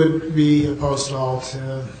we would be opposed at all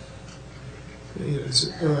to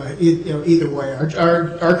either way.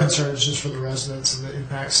 Our concern is just for the residents and the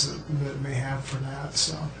impacts that it may have for that.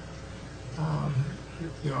 So,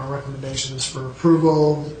 our recommendation is for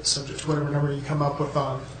approval, subject to whatever number you come up with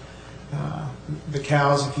on the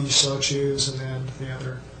cows, if you so choose, and then the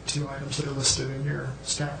other two items that are listed in your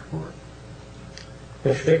staff report.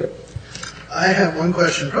 I have one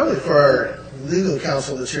question, probably for our legal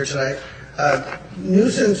counsel that's here tonight.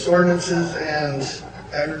 Nuisance ordinances and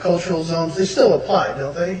agricultural zones, they still apply,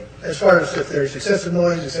 don't they? As far as if there's excessive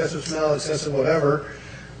noise, excessive smell, excessive whatever,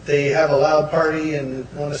 they have a loud party and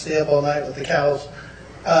want to stay up all night with the cows,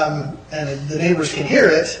 and the neighbors can hear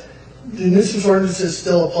it. Do nuisance ordinances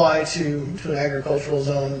still apply to an agricultural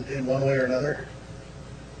zone in one way or another?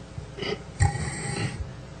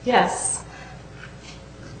 Yes.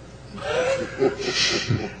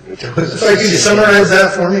 Sorry, could you summarize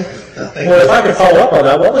that for me? Well, if I could follow up on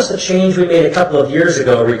that, what was the change we made a couple of years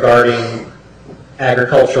ago regarding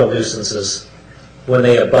agricultural nuisances when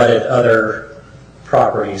they abutted other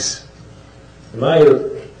properties? It's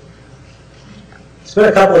been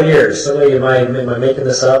a couple of years. Somebody, am I making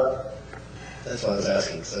this up? That's why I was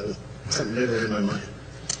asking, so it was something new in my mind.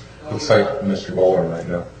 Looks like Mr. Bowler might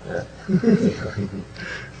know.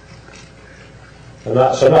 I'm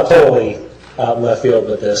not totally out in left field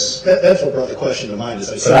with this. That's what brought the question to mind.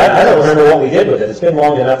 But I don't remember what we did with it. It's been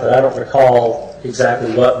long enough that I don't recall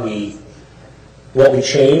exactly what we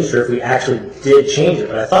changed or if we actually did change it.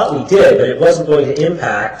 But I thought we did, but it wasn't going to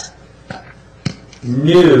impact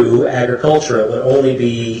new agriculture. It would only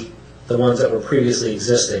be the ones that were previously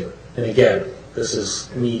existing. And again, this is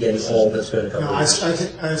me getting old, it's been a couple No, of years.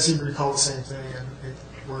 I seem to recall the same thing.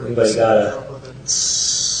 Anybody got a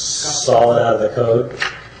solid out of the code?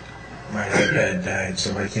 My iPad died,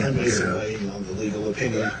 so I can't I'm basically waiting on the legal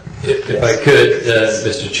opinion. If I could,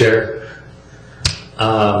 Mr. Chair,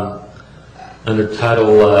 under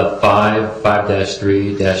Title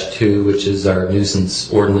 5-3-2, which is our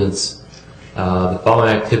nuisance ordinance, the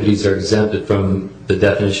following activities are exempted from the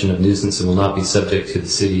definition of nuisance and will not be subject to the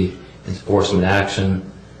city enforcement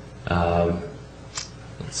action. Let's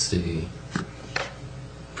see.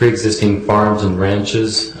 Pre-existing farms and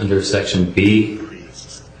ranches under Section B.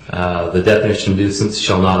 The definition of nuisance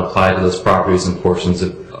shall not apply to those properties and portions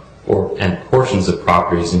of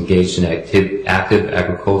properties engaged in active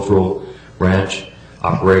agricultural ranch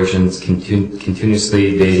operations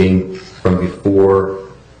continuously dating from before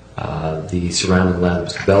the surrounding land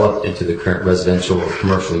was developed into the current residential or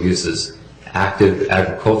commercial uses. Active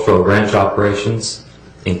agricultural ranch operations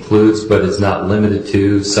includes but is not limited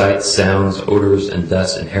to sights, sounds, odors, and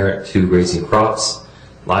dust inherent to raising crops,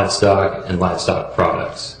 livestock, and livestock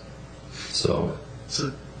products.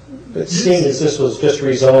 But seeing as this was just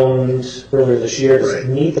rezoned earlier this year, does it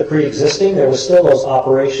meet the pre-existing? There was still those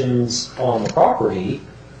operations on the property,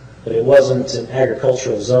 but it wasn't an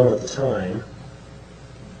agricultural zone at the time.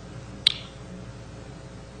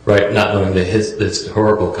 Right, not knowing the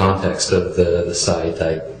historical context of the site,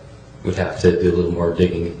 I would have to do a little more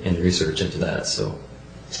digging and research into that. So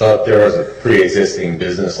if there was a pre-existing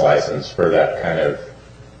business license for that kind of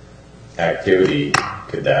activity,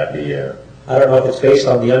 could that be a... I don't know if it's based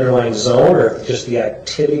on the underlying zone or if just the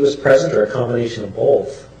activity was present or a combination of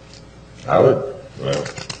both. I'm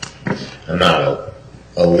not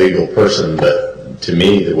a legal person, but to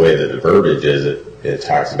me, the way that the verbiage is, it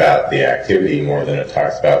talks about the activity more than it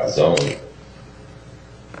talks about the zone.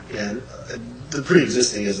 Yeah, the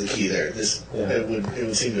pre-existing is the key there. It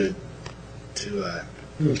would seem to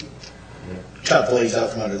chop the legs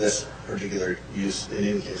out from under this particular use in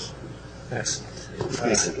any case. Excellent.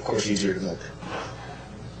 Makes it, of course, easier to milk.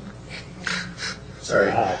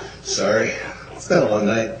 Sorry. It's been a long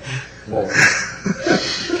night.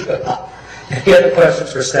 Any other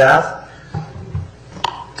questions for staff?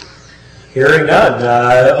 Hearing none,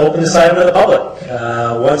 open this item to the public.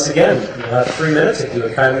 Once again, you'll have 3 minutes if you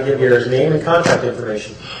would kindly give your name and contact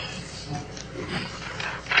information.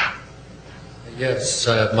 Yes,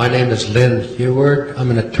 my name is Lynn Heward.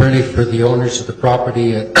 I'm an attorney for the owners of the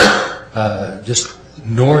property at just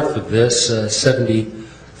north of this,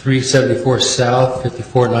 7374 South,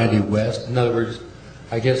 5490 West. In other words,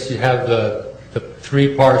 I guess you have the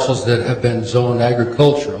 3 parcels that have been zoned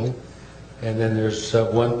agricultural, and then there's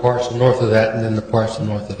one parcel north of that, and then the parcel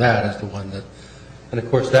north of that is the one that, and of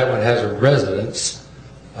course that one has a residence.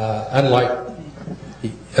 Unlike,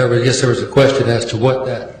 I guess there was a question as to what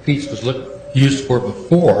that piece was used for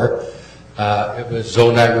before. It was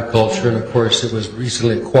zoned agriculture, and of course it was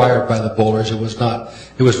recently acquired by the Bowlers. It was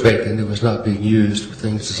vacant. It was not being used for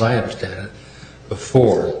things as I understand it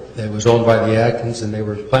before. It was owned by the Atkins, and they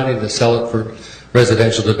were planning to sell it for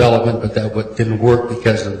residential development, but that didn't work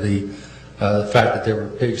because of the fact that there were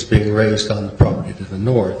pigs being raised on the property to the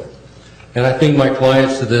north. And I think my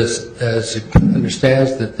clients to this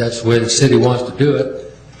understands that that's the way the city wants to do it,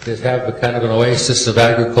 is have a kind of an oasis of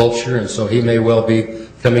agriculture, and so he may well be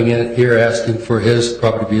coming in here asking for his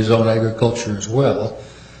property to be zoned agriculture as well.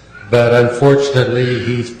 But unfortunately,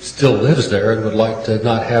 he still lives there and would like to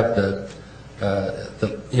not have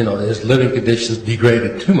his living conditions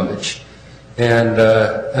degraded too much. And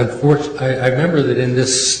unfortunately, I remember that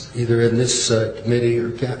either in this committee or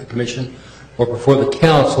commission or before the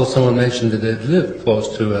council, someone mentioned that they lived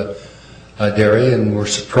close to a dairy and were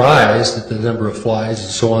surprised at the number of flies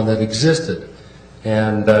and so on that existed.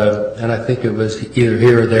 And I think it was either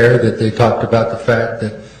here or there that they talked about the fact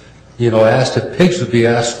that, asked if pigs would be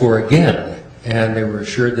asked for again, and they were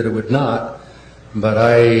assured that it would not. But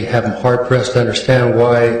I am hard pressed to understand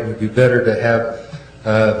why it would be better to have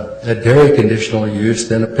a dairy conditional use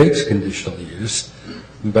than a pig's conditional use.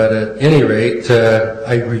 But at any rate,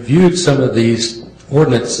 I reviewed some of these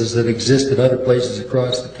ordinances that exist in other places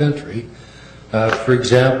across the country. For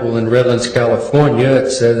example, in Redlands, California, it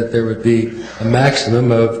said that there would be a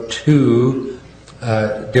maximum of 2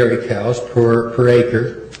 dairy cows per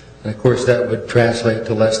acre. And of course, that would translate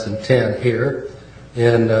to less than 10 here.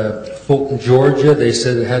 In Fulton, Georgia, they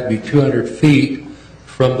said it had to be 200 feet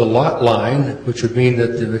from the lot line, which would mean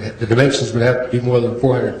that the dimensions would have to be more than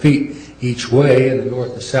 400 feet each way. In the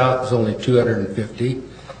north and south is only 250.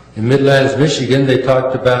 In Midlands, Michigan, they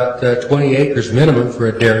talked about 20 acres minimum for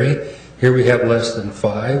a dairy. Here we have less than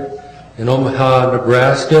 5. In Omaha,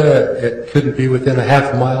 Nebraska, it couldn't be within a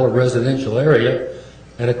half mile of residential area.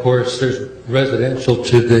 And of course, there's residential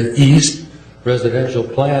to the east, residential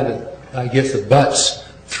plan that I guess abuts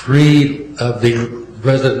 3 of the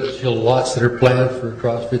residential lots that are planned for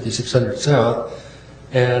across 5600 South.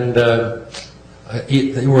 And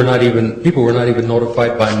people were not even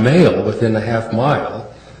notified by mail within a half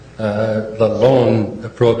mile, let alone a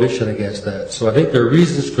prohibition against that. So I think there are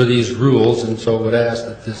reasons for these rules, and so I would ask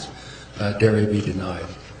that this dairy be denied.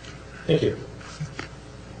 Thank you.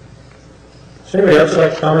 Does anybody else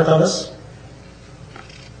like to comment on this?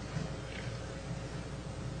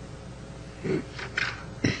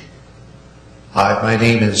 Hi, my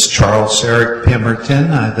name is Charles Eric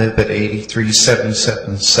Pemberton. I live at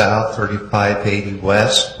 8377 South, 3580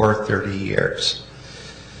 West for 30 years.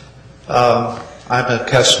 I'm a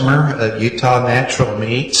customer of Utah Natural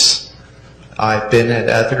Meats. I've been at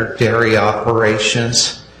other dairy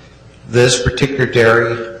operations. This particular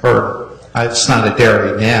dairy, or it's not a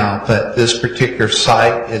dairy now, but this particular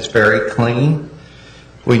site is very clean.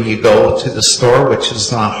 When you go to the store, which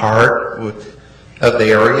is not hard of the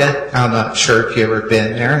area, I'm not sure if you've ever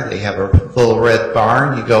been there. They have a little red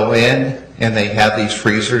barn. You go in, and they have these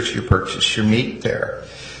freezers. You purchase your meat there.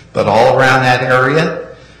 But all around that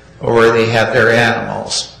area, where they have their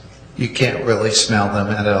animals, you can't really smell them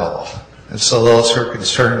at all. And so those who are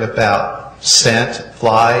concerned about scent,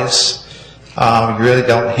 flies, you really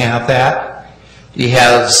don't have that. He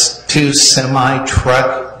has 2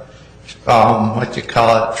 semi-truck,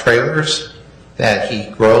 trailers that he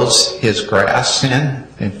grows his grass in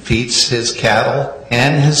and feeds his cattle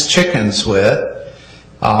and his chickens with.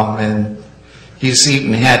 And he's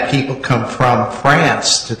even had people come from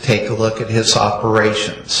France to take a look at his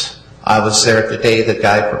operations. I was there the day the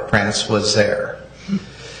guy from France was there.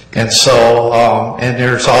 And so, and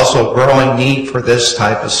there's also a growing need for this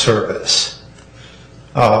type of service.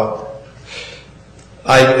 I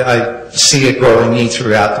see a growing need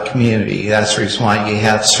throughout the community. That's the reason why you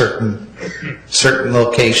have certain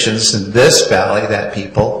locations in this valley that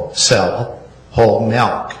people sell whole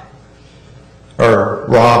milk or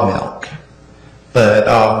raw milk. But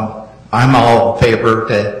I'm all in favor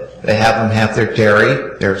that they have them have their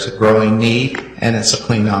dairy. There's a growing need, and it's a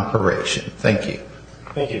clean operation. Thank you.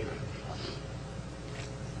 Thank you.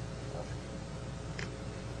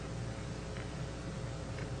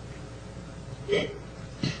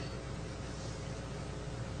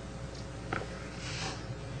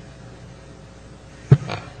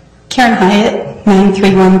 Karen Hyatt,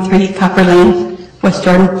 9313 Copper Lane, West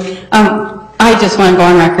Jordan. I just want to go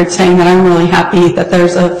on record saying that I'm really happy that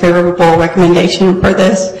there's a favorable recommendation for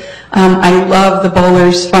this. I love the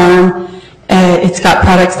Bowlers Farm. It's got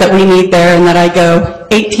products that we need there and that I go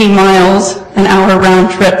 18 miles an hour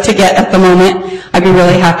round trip to get at the moment. I'd be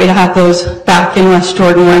really happy to have those back in West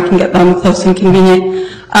Jordan where I can get them close and convenient.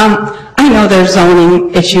 I know there's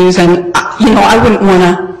zoning issues, and I wouldn't want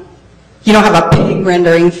to have a pig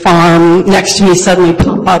rendering farm next to me suddenly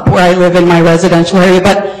pop up where I live in my residential area.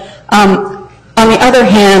 But on the other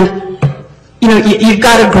hand, you've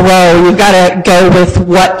got to grow, and you've got to go with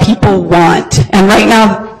what people want. And right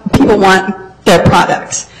now, people want their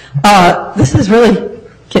products. This is really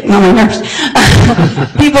getting on my nerves.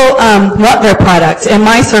 People want their products. In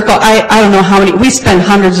my circle, I don't know how many, we spend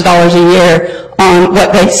hundreds of dollars a year on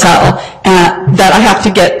what they sell that I have to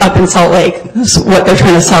get up in Salt Lake, what they're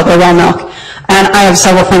trying to sell, their raw milk. And I have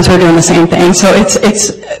several friends who are doing the same thing. So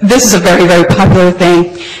this is a very, very popular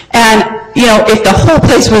thing. And, if the whole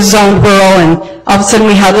place was zoned rural and all of a sudden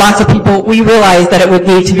we had lots of people, we realized that it would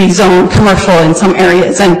need to be zoned commercial in some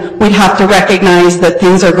areas. And we'd have to recognize that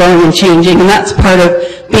things are growing and changing. And that's part of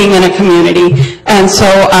being in a community. And so,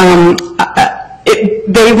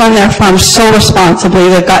 they run their farms so responsibly.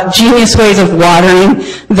 They've got genius ways of watering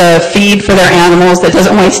the feed for their animals that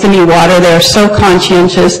doesn't waste any water. They're so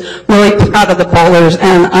conscientious, really proud of the Bowlers,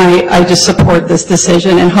 and I just support this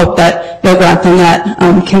decision and hope that they'll grant them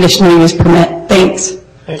that conditional use permit. Thanks.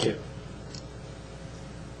 Thank you.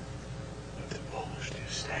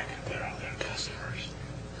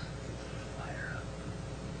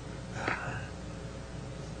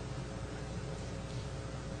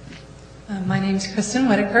 My name is Kristen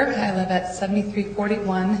Whitaker. I live at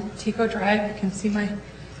 7341 Tico Drive. You can see my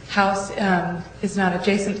house is not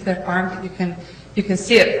adjacent to their farm, but you can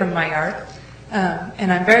see it from my yard.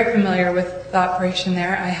 And I'm very familiar with the operation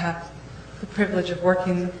there. I have the privilege of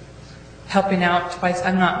helping out twice.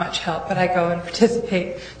 I'm not much help, but I go and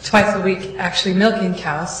participate twice a week actually milking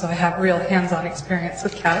cows, so I have real hands-on experience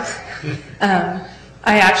with cows.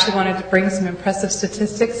 I actually wanted to bring some impressive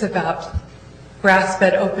statistics about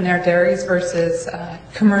grass-fed open-air dairies versus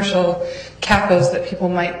commercial CAFOs that people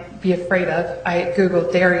might be afraid of. I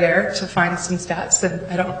Googled derriere to find some stats, and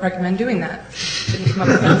I don't recommend doing that. Didn't come up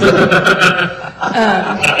with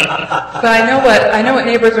but I know what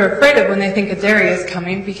neighbors are afraid of when they think a dairy is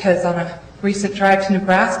coming, because on a recent drive to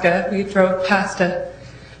Nebraska, we drove past a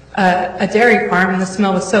dairy farm, and the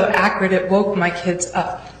smell was so acrid it woke my kids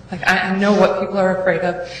up. Like, I know what people are afraid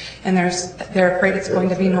of, and they're afraid it's going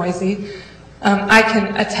to be noisy. I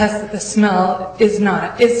can attest that the smell is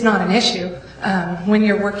not an issue. When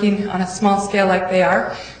you're working on a small scale like they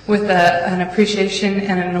are, with an appreciation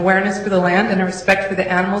and an awareness for the land and a respect for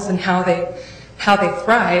the animals and how they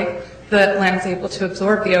thrive, the land's able to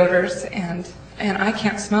absorb the odors, and I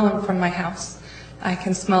can't smell them from my house. I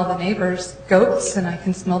can smell the neighbors' goats, and I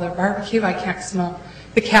can smell their barbecue. I can't smell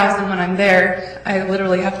the cows, and when I'm there, I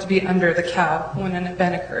literally have to be under the cow when an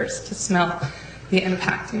event occurs to smell the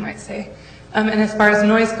impact, you might say. And as far as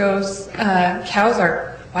noise goes, cows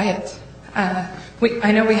are quiet.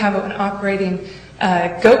 I know we have an operating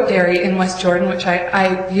goat dairy in West Jordan, which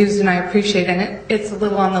I used and I appreciate, and it's a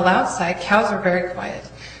little on the loud side. Cows are very quiet.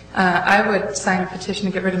 I would sign a petition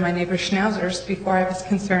to get rid of my neighbor's schnauzers before I was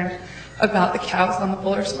concerned about the cows on the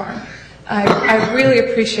Buller's farm. I really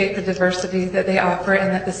appreciate the diversity that they offer,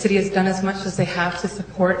 and that the city has done as much as they have to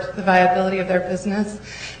support the viability of their business.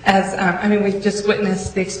 We've just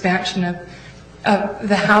witnessed the expansion of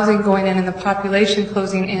the housing going in and the population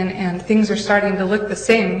closing in, and things are starting to look the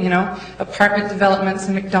same, apartment developments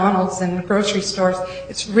and McDonald's and grocery stores.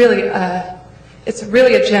 It's really a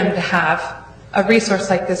gem to have a resource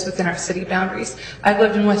like this within our city boundaries. I've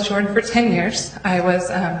lived in West Jordan for 10 years. I was,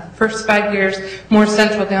 first 5 years, more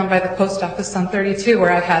central down by the post office on 32,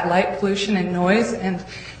 where I had light pollution and noise, and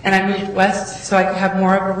I moved west so I could have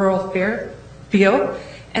more of a rural feel,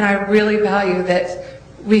 and I really value that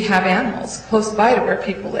we have animals close by to where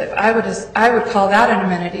people live. I would call that an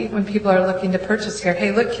amenity when people are looking to purchase here.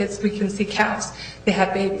 Hey, look, kids, we can see cows. They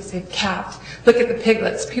have babies, they've calved. Look at the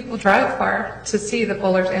piglets. People drive far to see the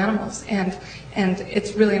Buller's animals, and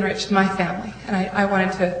it's really enriched my family. And I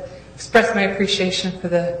wanted to express my appreciation for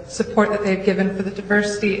the support that they've given for the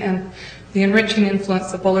diversity and the enriching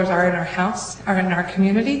influence the Bullers are in our house, are in our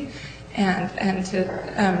community, and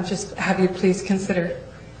to just have you please consider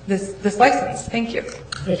this license. Thank you.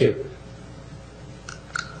 Thank you.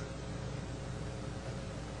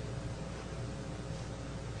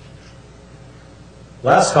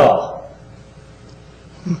 Last call.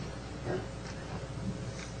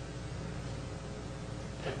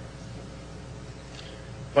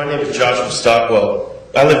 My name is Joshua Stockwell.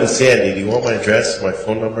 I live in Sandy. Do you want my address, my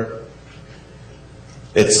phone number?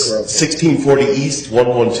 It's 1640 East,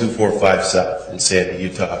 11245 South in Sandy,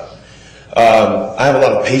 Utah. I have a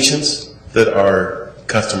lot of patients that are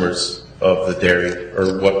customers of the dairy,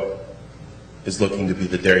 or what is looking to be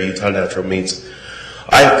the dairy. Utah Natural Meats.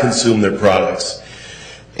 I have consumed their products.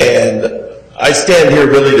 And I stand here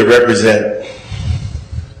really to represent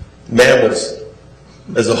mammals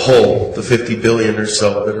as a whole, the 50 billion or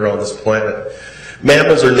so that are on this planet.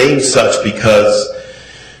 Mammals are named such because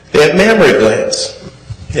they have mammary glands.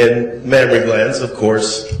 And mammary glands, of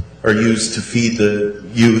course, are used to feed the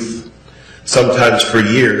youth, sometimes for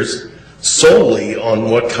years, solely on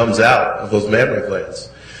what comes out of those mammary glands.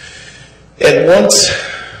 And once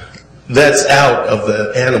that's out of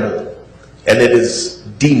the animal and it is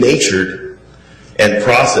denatured and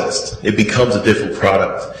processed, it becomes a different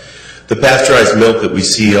product. The pasteurized milk that we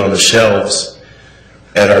see on the shelves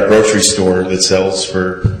at our grocery store that sells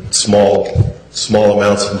for small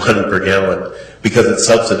amounts of money per gallon, because it's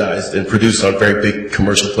subsidized and produced on very big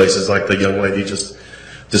commercial places like the young lady just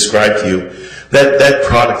described to you, that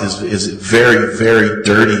product is a very, very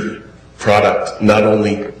dirty product, not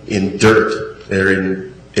only in dirt or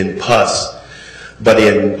in pus, but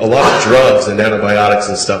in a lot of drugs and antibiotics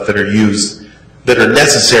and stuff that are used, that are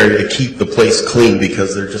necessary to keep the place clean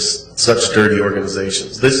because they're just such dirty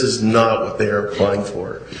organizations. This is not what they are applying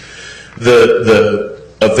for. The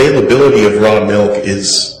availability of raw milk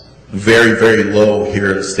is very, very low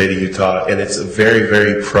here in the state of Utah, and it's a very,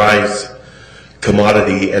 very prized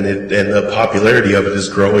commodity, and the popularity of it is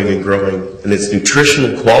growing and growing. And its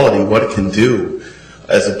nutritional quality, what it can do,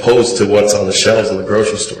 as opposed to what's on the shelves in the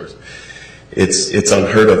grocery stores, it's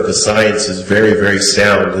unheard of. The science is very, very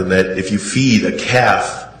sound, in that if you feed a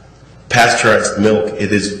calf pasteurized milk,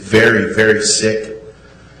 it is very, very sick.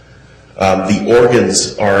 The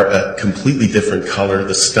organs are a completely different color.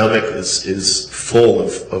 The stomach is full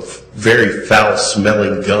of very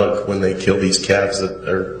foul-smelling gunk when they kill these calves that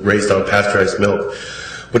are raised on pasteurized milk.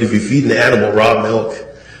 But if you feed an animal raw milk,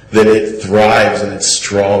 then it thrives and it's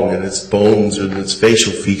strong and its bones and its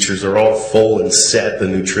facial features are all full and set. The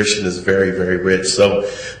nutrition is very, very rich. So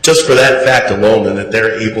just for that fact alone, and that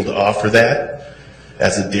they're able to offer that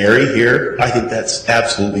as a dairy here, I think that's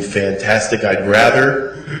absolutely fantastic. I'd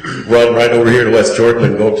rather run right over here to West Jordan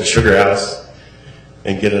and go up to Sugar House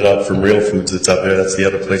and get it up from Real Foods that's up there. That's the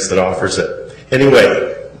other place that offers it.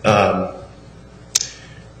 Anyway,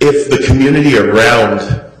 if the community around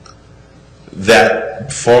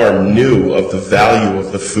that farm knew of the value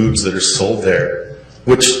of the foods that are sold there,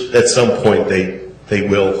 which at some point they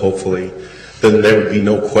will, hopefully, then there would be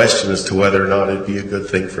no question as to whether or not it'd be a good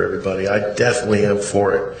thing for everybody. I definitely am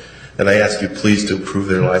for it. And I ask you please to approve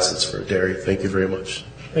their license for a dairy. Thank you very much.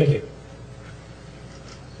 Thank you.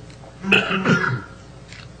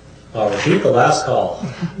 I'll repeat the last call.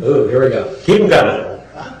 Ooh, here we go. Keep them coming.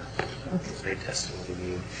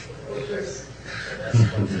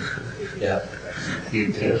 Yeah.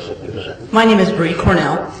 My name is Bree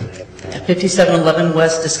Cornell at 5711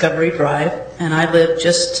 West Discovery Drive, and I live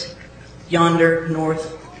just yonder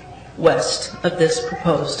northwest of this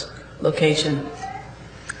proposed location.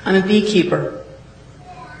 I'm a beekeeper,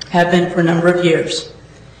 have been for a number of years,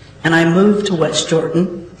 and I moved to West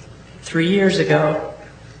Jordan 3 years ago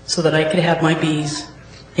so that I could have my bees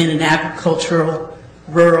in an agricultural,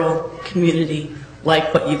 rural community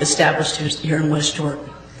like what you've established here in West Jordan.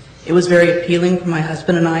 It was very appealing for my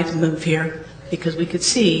husband and I to move here because we could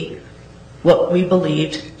see what we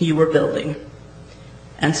believed you were building.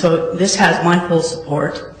 And so this has my full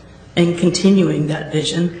support in continuing that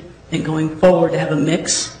vision and going forward to have a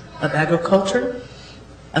mix of agriculture,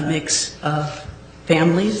 a mix of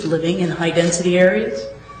families living in high-density areas,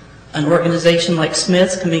 an organization like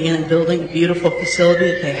Smith's coming in and building a beautiful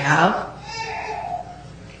facility that they have,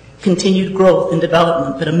 continued growth and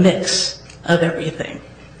development, but a mix of everything.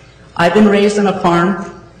 I've been raised on a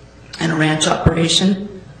farm and a ranch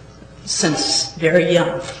operation since very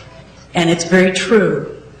young, and it's very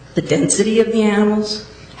true. The density of the animals,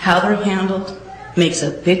 how they're handled, makes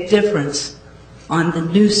a big difference on the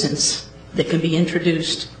nuisance that can be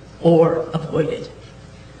introduced or avoided.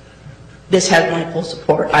 This has my full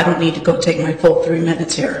support. I don't need to go take my full 3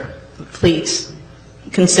 minutes here. Please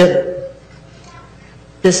consider.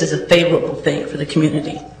 This is a favorable thing for the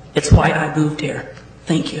community. It's why I moved here.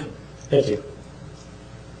 Thank you. Thank you.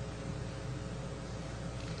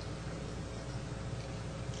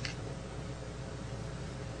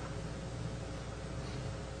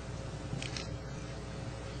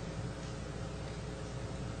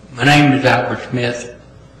 My name is Albert Smith.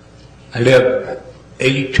 I live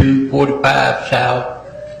 8245 South,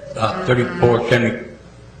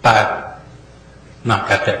 3475. Not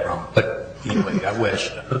got that wrong, but anyway, I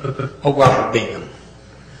west over off of Bingham.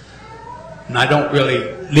 And I don't really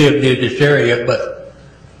live near this area, but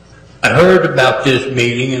I heard about this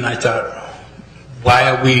meeting and I thought, why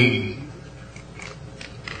are we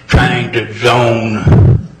trying to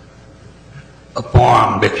zone a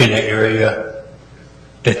farm that's in an area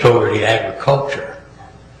that's already agriculture?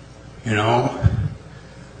 You know?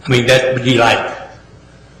 I mean, that would be like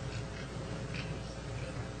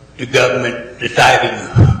the government deciding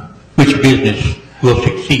which business will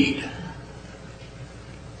succeed.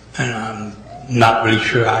 And I'm not really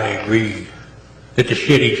sure I agree that the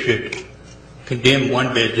city should condemn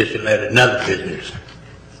one business and let another business.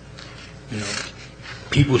 You know,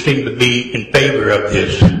 people seem to be in favor of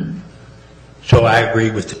this, so I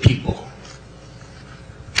agree with the people.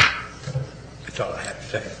 That's all I have to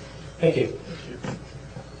say. Thank you.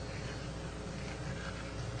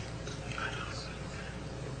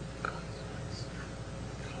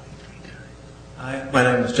 Hi, my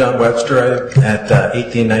name is John Webster. I'm at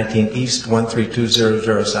 1819 East,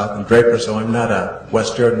 13200 South in Draper, so I'm not a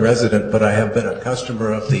West Jordan resident, but I have been a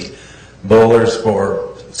customer of the Bowlers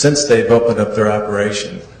since they've opened up their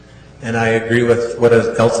operation. And I agree with what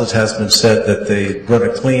else has been said, that they run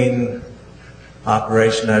a clean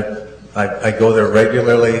operation. I go there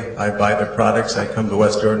regularly. I buy their products. I come to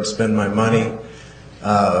West Jordan, spend my money.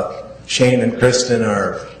 Shane and Kristen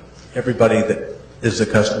everybody that is a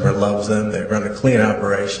customer loves them. They run a clean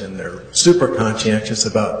operation. They're super conscientious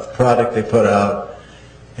about the product they put out.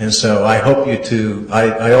 And so I hope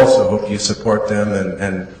I also hope you support them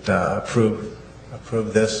and approve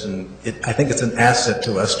this. And I think it's an asset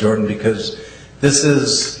to West Jordan because this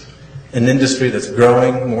is an industry that's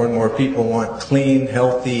growing. More and more people want clean,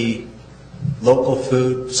 healthy, local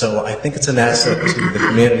food. So I think it's an asset to the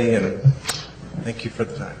community, and thank you for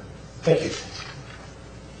the time. Thank you.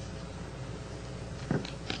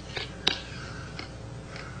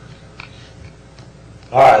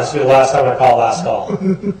 All right, this will be the last time I call last call.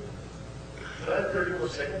 have 30 more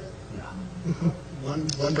seconds?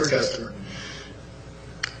 One per customer.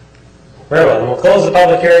 Very well, we'll close the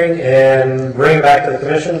public hearing and bring it back to the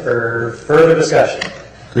commission for further discussion.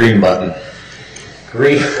 Green button.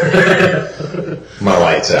 Green. My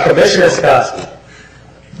light's out. Commissioner Sikoski.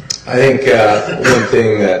 I think one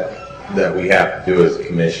thing that we have to do as a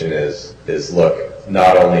commission is look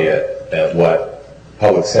not only at what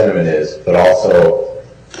public sentiment is, but also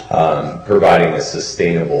providing a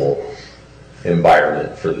sustainable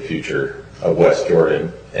environment for the future of West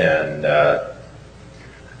Jordan. And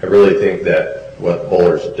I really think that what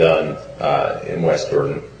Bowler's done in West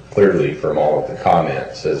Jordan, clearly from all of the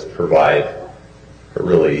comments, is provide a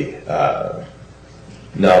really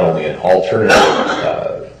not only an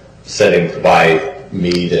alternative setting to buy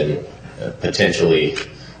meat and potentially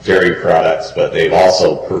dairy products, but they've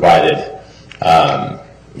also provided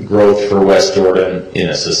growth for West Jordan in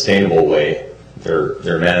a sustainable way.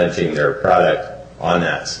 They're managing their product on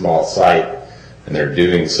that small site, and they're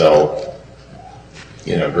doing so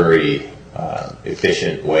in a very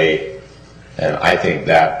efficient way. And I think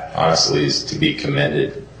that honestly is to be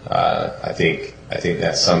commended. I think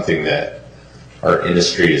that's something that our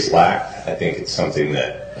industry has lacked. I think it's something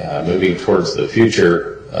that moving towards the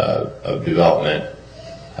future of development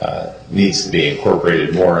needs to be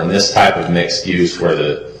incorporated more in this type of mixed use,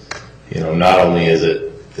 where not only is it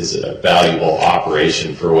a valuable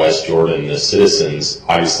operation for West Jordan, the citizens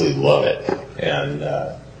obviously love it, and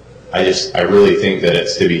I really think that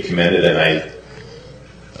it's to be commended, and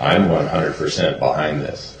I'm 100% behind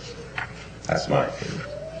this. That's my opinion.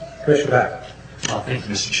 Commissioner Pack. Well, thank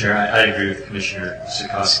you, Mr. Chair. I agree with Commissioner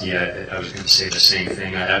Sikoski. I was going to say the same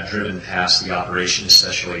thing. I've driven past the operation,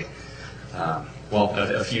 especially, a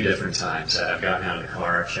few different times. I've gotten out of the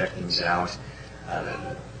car, checked things out.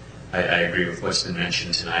 I agree with what's been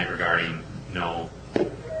mentioned tonight regarding no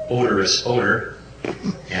odorous odor,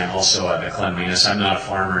 and also the cleanliness. I'm not a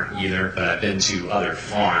farmer either, but I've been to other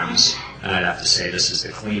farms, and I'd have to say this is the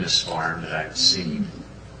cleanest farm that I've seen.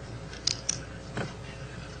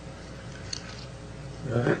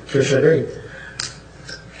 Commissioner Green.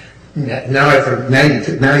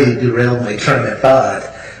 Now you derailed my train of thought.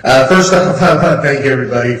 First off, I want to thank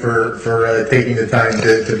everybody for taking the time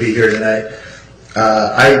to be here tonight.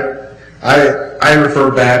 I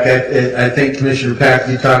refer back. I think Commissioner Pack,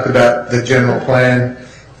 you talked about the general plan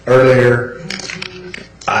earlier.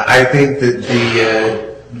 I think that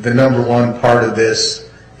the number one part of this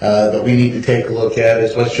that we need to take a look at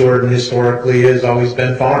is West Jordan historically has always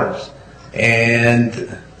been farms.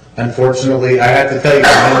 And unfortunately, I have to tell you,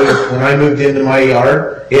 when I moved into my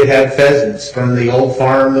yard, it had pheasants from the old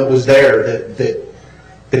farm that was there that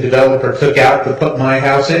the developer took out to put my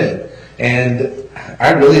house in. And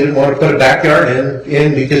I really didn't want to put a backyard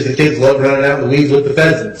in because the kids love running out in the weeds with the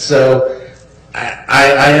pheasants. So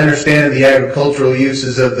I understand the agricultural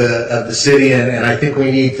uses of the city, and I think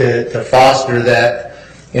we need to foster that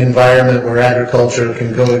environment where agriculture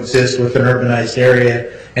can coexist with an urbanized area.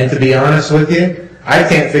 And to be honest with you, I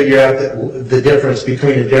can't figure out the difference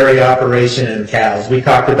between a dairy operation and cows. We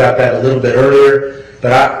talked about that a little bit earlier,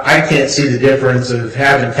 but I can't see the difference of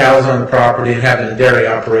having cows on the property and having a dairy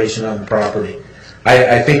operation on the property.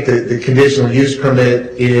 I think that the conditional use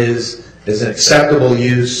permit is an acceptable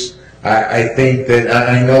use. I think that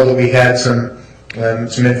I know that we had some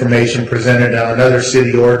information presented on other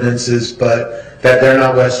city ordinances, but that they're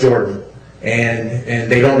not West Jordan, and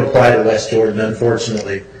they don't apply to West Jordan,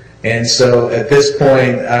 unfortunately. And so at this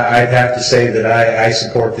point, I'd have to say that I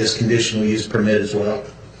support this conditional use permit as well.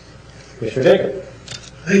 Commissioner Jacob.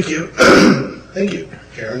 Thank you. Thank you,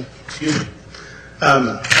 Karen. Excuse me. I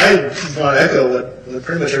want to echo what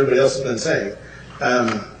pretty much everybody else has been saying.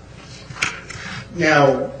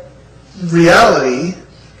 Now, reality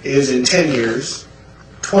is in 10 years,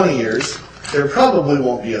 20 years, there probably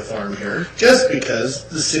won't be a farm here just because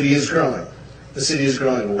the city is growing. The city is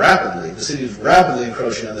growing rapidly. The city is rapidly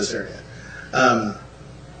encroaching on this area.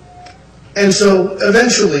 And so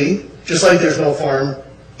eventually, just like there's no farm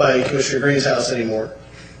by Commissioner Green's house anymore,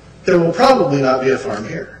 there will probably not be a farm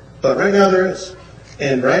here. But right now there is.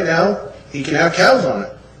 And right now, he can have cows on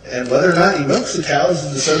it. And whether or not he milks the cows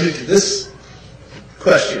is the subject of this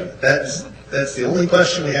question. That's the only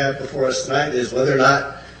question we have before us tonight, is whether or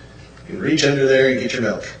not you reach under there and get your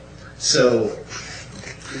milk. So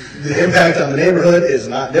the impact on the neighborhood is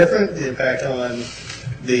not different. The impact on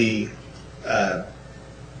the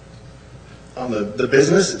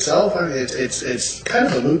business itself, I mean, it's kind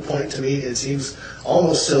of a moot point to me. It seems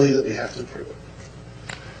almost silly that we have to approve it.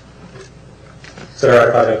 So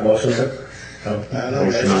if I make a motion, sir?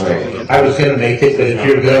 I was going to make it, but if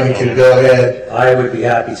you're going to, go ahead. I would be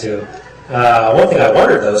happy to. One thing I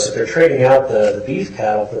wondered though is if they're trading out the beef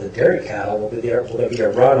cattle for the dairy cattle, will there be a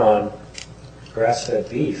run on grass-fed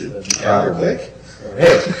beef? Probably.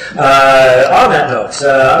 Hey, on that note,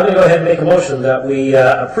 I'm going to go ahead and make a motion that we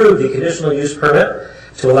approve the conditional use permit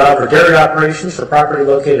to allow for dairy operations for property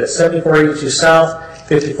located at 7482 South,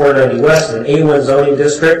 5490 West, in an A1 zoning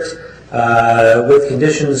district, with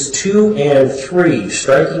conditions 2 and 3,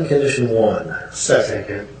 striking condition 1.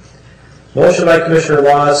 Second. Motion by Commissioner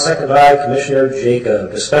Laws, second by Commissioner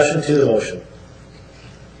Jacob. Discussion to the motion.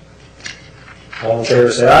 All in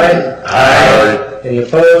favor say aye. Aye. Any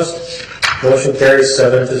opposed? Motion carries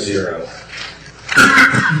 7-0.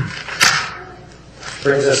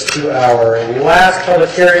 Brings us to our last public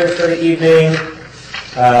hearing for the evening.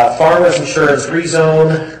 Farmers Insurance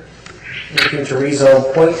rezone. Looking to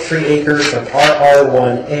rezone 0.3 acres from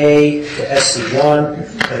RR1A to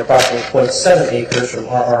SC1 and approximately 0.7 acres from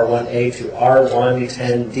RR1A to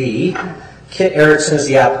R110D. Kit Erickson is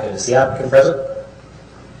the applicant. Is the applicant present?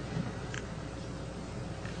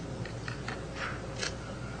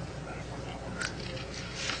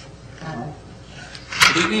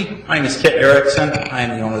 Good evening. My name is Kit Erickson. I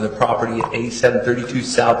am the owner of the property at 8732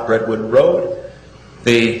 South Redwood Road.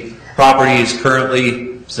 The property is currently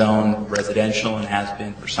zoned residential and has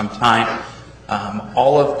been for some time.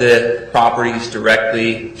 All of the properties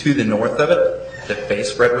directly to the north of it that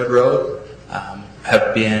face Redwood Road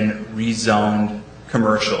have been rezoned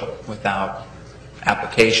commercial without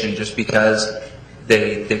application just because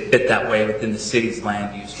they fit that way within the city's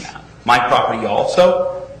land use map. My property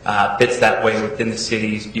also fits that way within the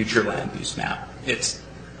city's future land use map. It's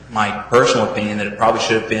my personal opinion that it probably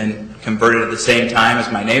should have been converted at the same time as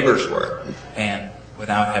my neighbors were, and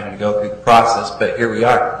without having to go through the process, but here we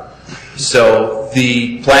are. So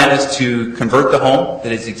the plan is to convert the home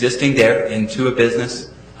that is existing there into a business.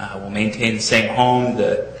 We'll maintain the same home.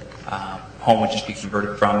 The home would just be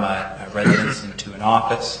converted from a residence into an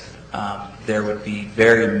office. There would be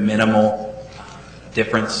very minimal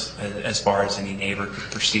difference as far as any neighbor could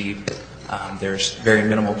perceive. There's very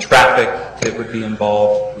minimal traffic that would be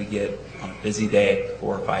involved. We get, on a busy day,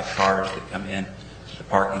 4 or 5 cars that come in the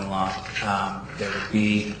parking lot. There would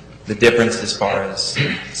be the difference as far as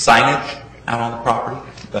signage out on the property,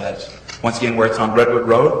 but once again, where it's on Redwood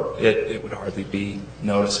Road, it would hardly be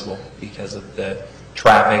noticeable because of the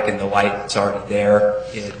traffic and the light that's already there.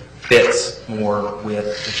 It fits more with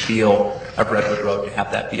the feel of Redwood Road to have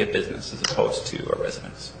that be a business as opposed to a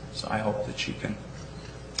residence. So I hope that you can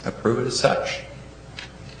approve it as such.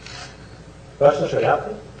 Questions for the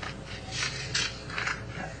applicant?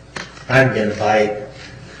 I'm going to bite.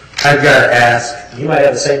 I've got to ask. You might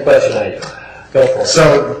have the same question I do. Go for it.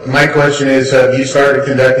 So my question is, have you started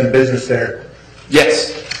conducting business there?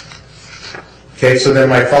 Yes. Okay, so then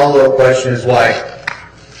my follow-up question is why,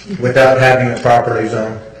 without having a property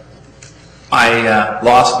zone? I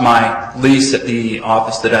lost my lease at the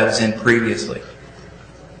office that I was in previously.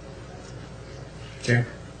 Okay.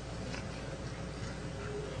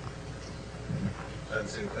 That's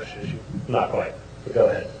the same question as you. Not quite. But go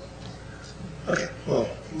ahead. Okay. Well,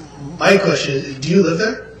 my question is, do you live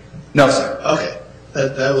there? No, sir. Okay.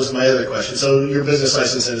 That was my other question. So your business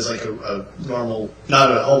license is like a normal,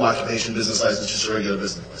 not a home occupation business license, just a regular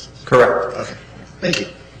business license? Correct. Okay. Thank you.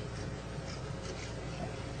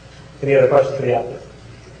 Any other questions for the applicant?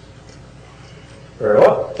 Very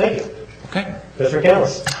well. Thank you. Okay. Mr.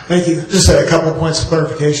 Canlis. Thank you. Just a couple of points of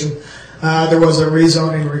clarification. There was a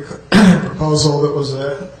rezoning proposal that was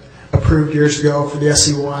approved years ago for the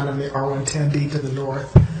SC1 and the R110D to the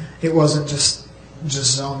north. It wasn't just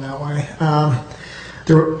zoned that way.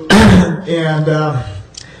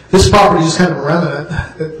 This property is kind of a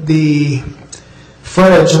remnant. The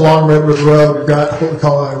frontage along Redwood Road, we've got what we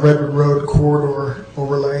call a Redwood Road Corridor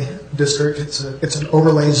Overlay District. It's an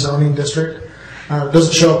overlay zoning district. It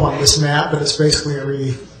doesn't show up on this map, but it's basically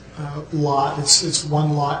every lot. It's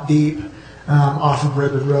one lot deep off of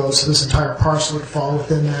Redwood Road, so this entire parcel would fall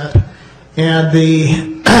within that. And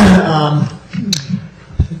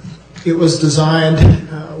it was designed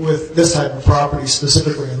with this type of property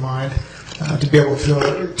specifically in mind to be able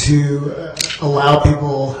to allow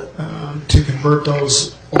people to convert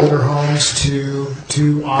those older homes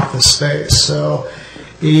to office space. So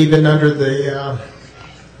even under the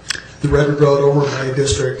Redwood Road Overlay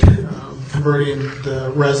District, converting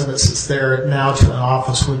the residence that's there now to an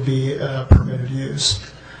office would be a permitted use.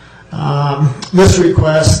 This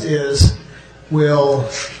request will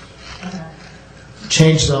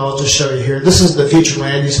change that. I'll just show you here. This is the future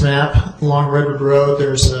land use map along Redwood Road.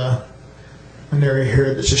 There's an area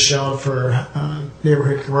here that's just shown for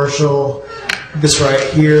neighborhood commercial. This right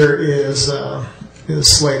here is is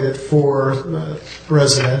slated for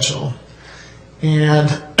residential. And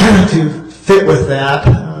to fit with that,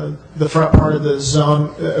 the front part of the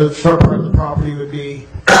zone, front part of the property would be,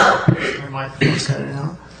 my microphone's cutting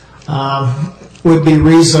out, would be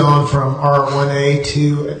rezoned from R1A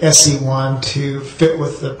to SE1 to fit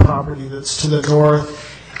with the property that's to the north.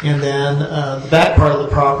 And then the back part of the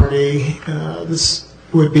property, this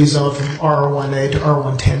would be zoned from R1A to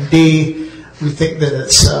R110D. We think that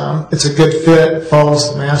it's a good fit, it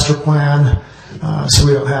follows the master plan, so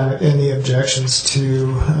we don't have any objections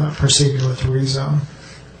to proceeding with the rezone.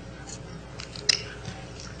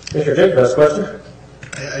 Mr. Jake, last question?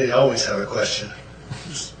 I always have a question.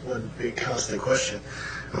 Just one big constant question.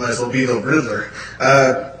 I might as well be the Riddler.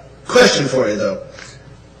 Question for you, though.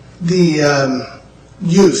 The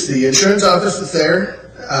use, the insurance office that's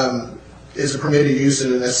there, is a permitted use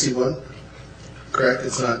in an SC1, correct?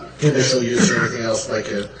 It's not conditional use or anything else like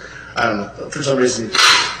a, I don't know, for some reason,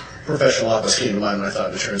 professional office came to mind when I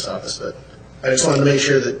thought insurance office, but I just wanted to make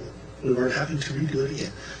sure that we weren't having to redo it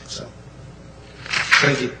again. So,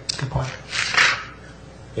 thank you. Good point.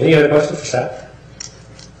 Any other questions for staff?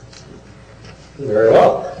 Very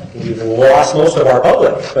well. We've lost most of our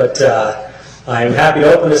public, but I'm happy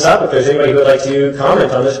to open this up if there's anybody who would like to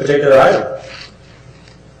comment on this particular item.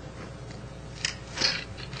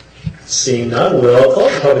 Seeing none, we'll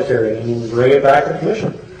close the public hearing and bring it back to the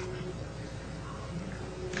commission.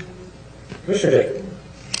 Commissioner Jake.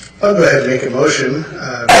 I'll go ahead and make a motion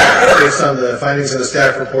based on the findings of the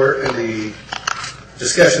staff report and the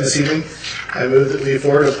discussion this evening. I move that we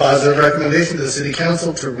forward a positive recommendation to the City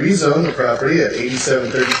Council to rezone the property at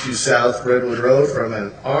 8732 South Redwood Road from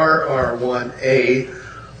an RR1A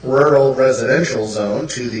rural residential zone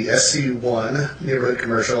to the SC1 neighborhood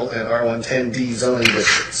commercial and R110D zoning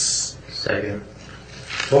districts. Second.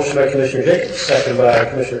 Motion by Commissioner Jacobs, second by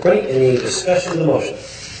Commissioner Quinney. Any discussion of the motion?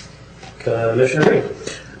 Commissioner Green.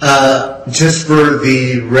 Just for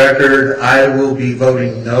the record, I will be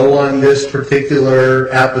voting no on this particular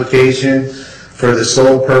application for the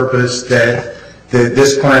sole purpose that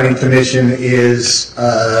this planning commission is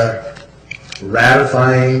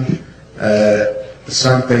ratifying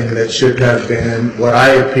something that should have been, what I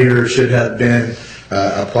appear should have been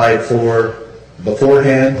applied for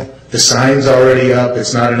beforehand. The sign's already up.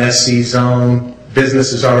 It's not an SC zone.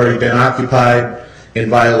 Business has already been occupied in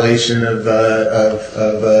violation of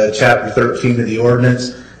Chapter 13 of the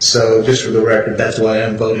ordinance. So just for the record, that's why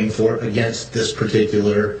I'm voting against this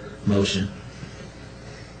particular motion.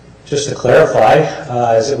 Just to clarify,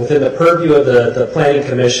 is it within the purview of the Planning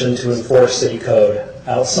Commission to enforce city code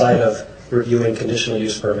outside of reviewing conditional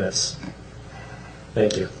use permits?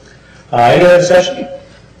 Thank you. Any other discussion?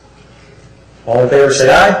 All in favor say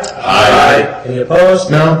aye. Aye. Any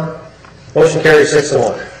opposed? No. Motion carries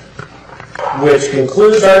 6-1. Which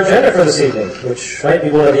concludes our agenda for this evening, which might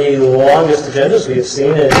be one of the longest agendas we have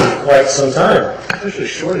seen in quite some time. It's a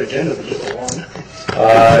short agenda, but just a long.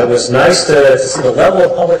 It was nice to see the level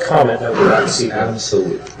of public comment that we got this evening.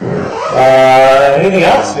 Absolutely. Anything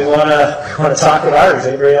else we want to talk about, or does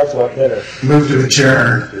anybody else want dinner? Move to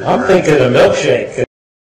adjourn. I'm thinking a milkshake.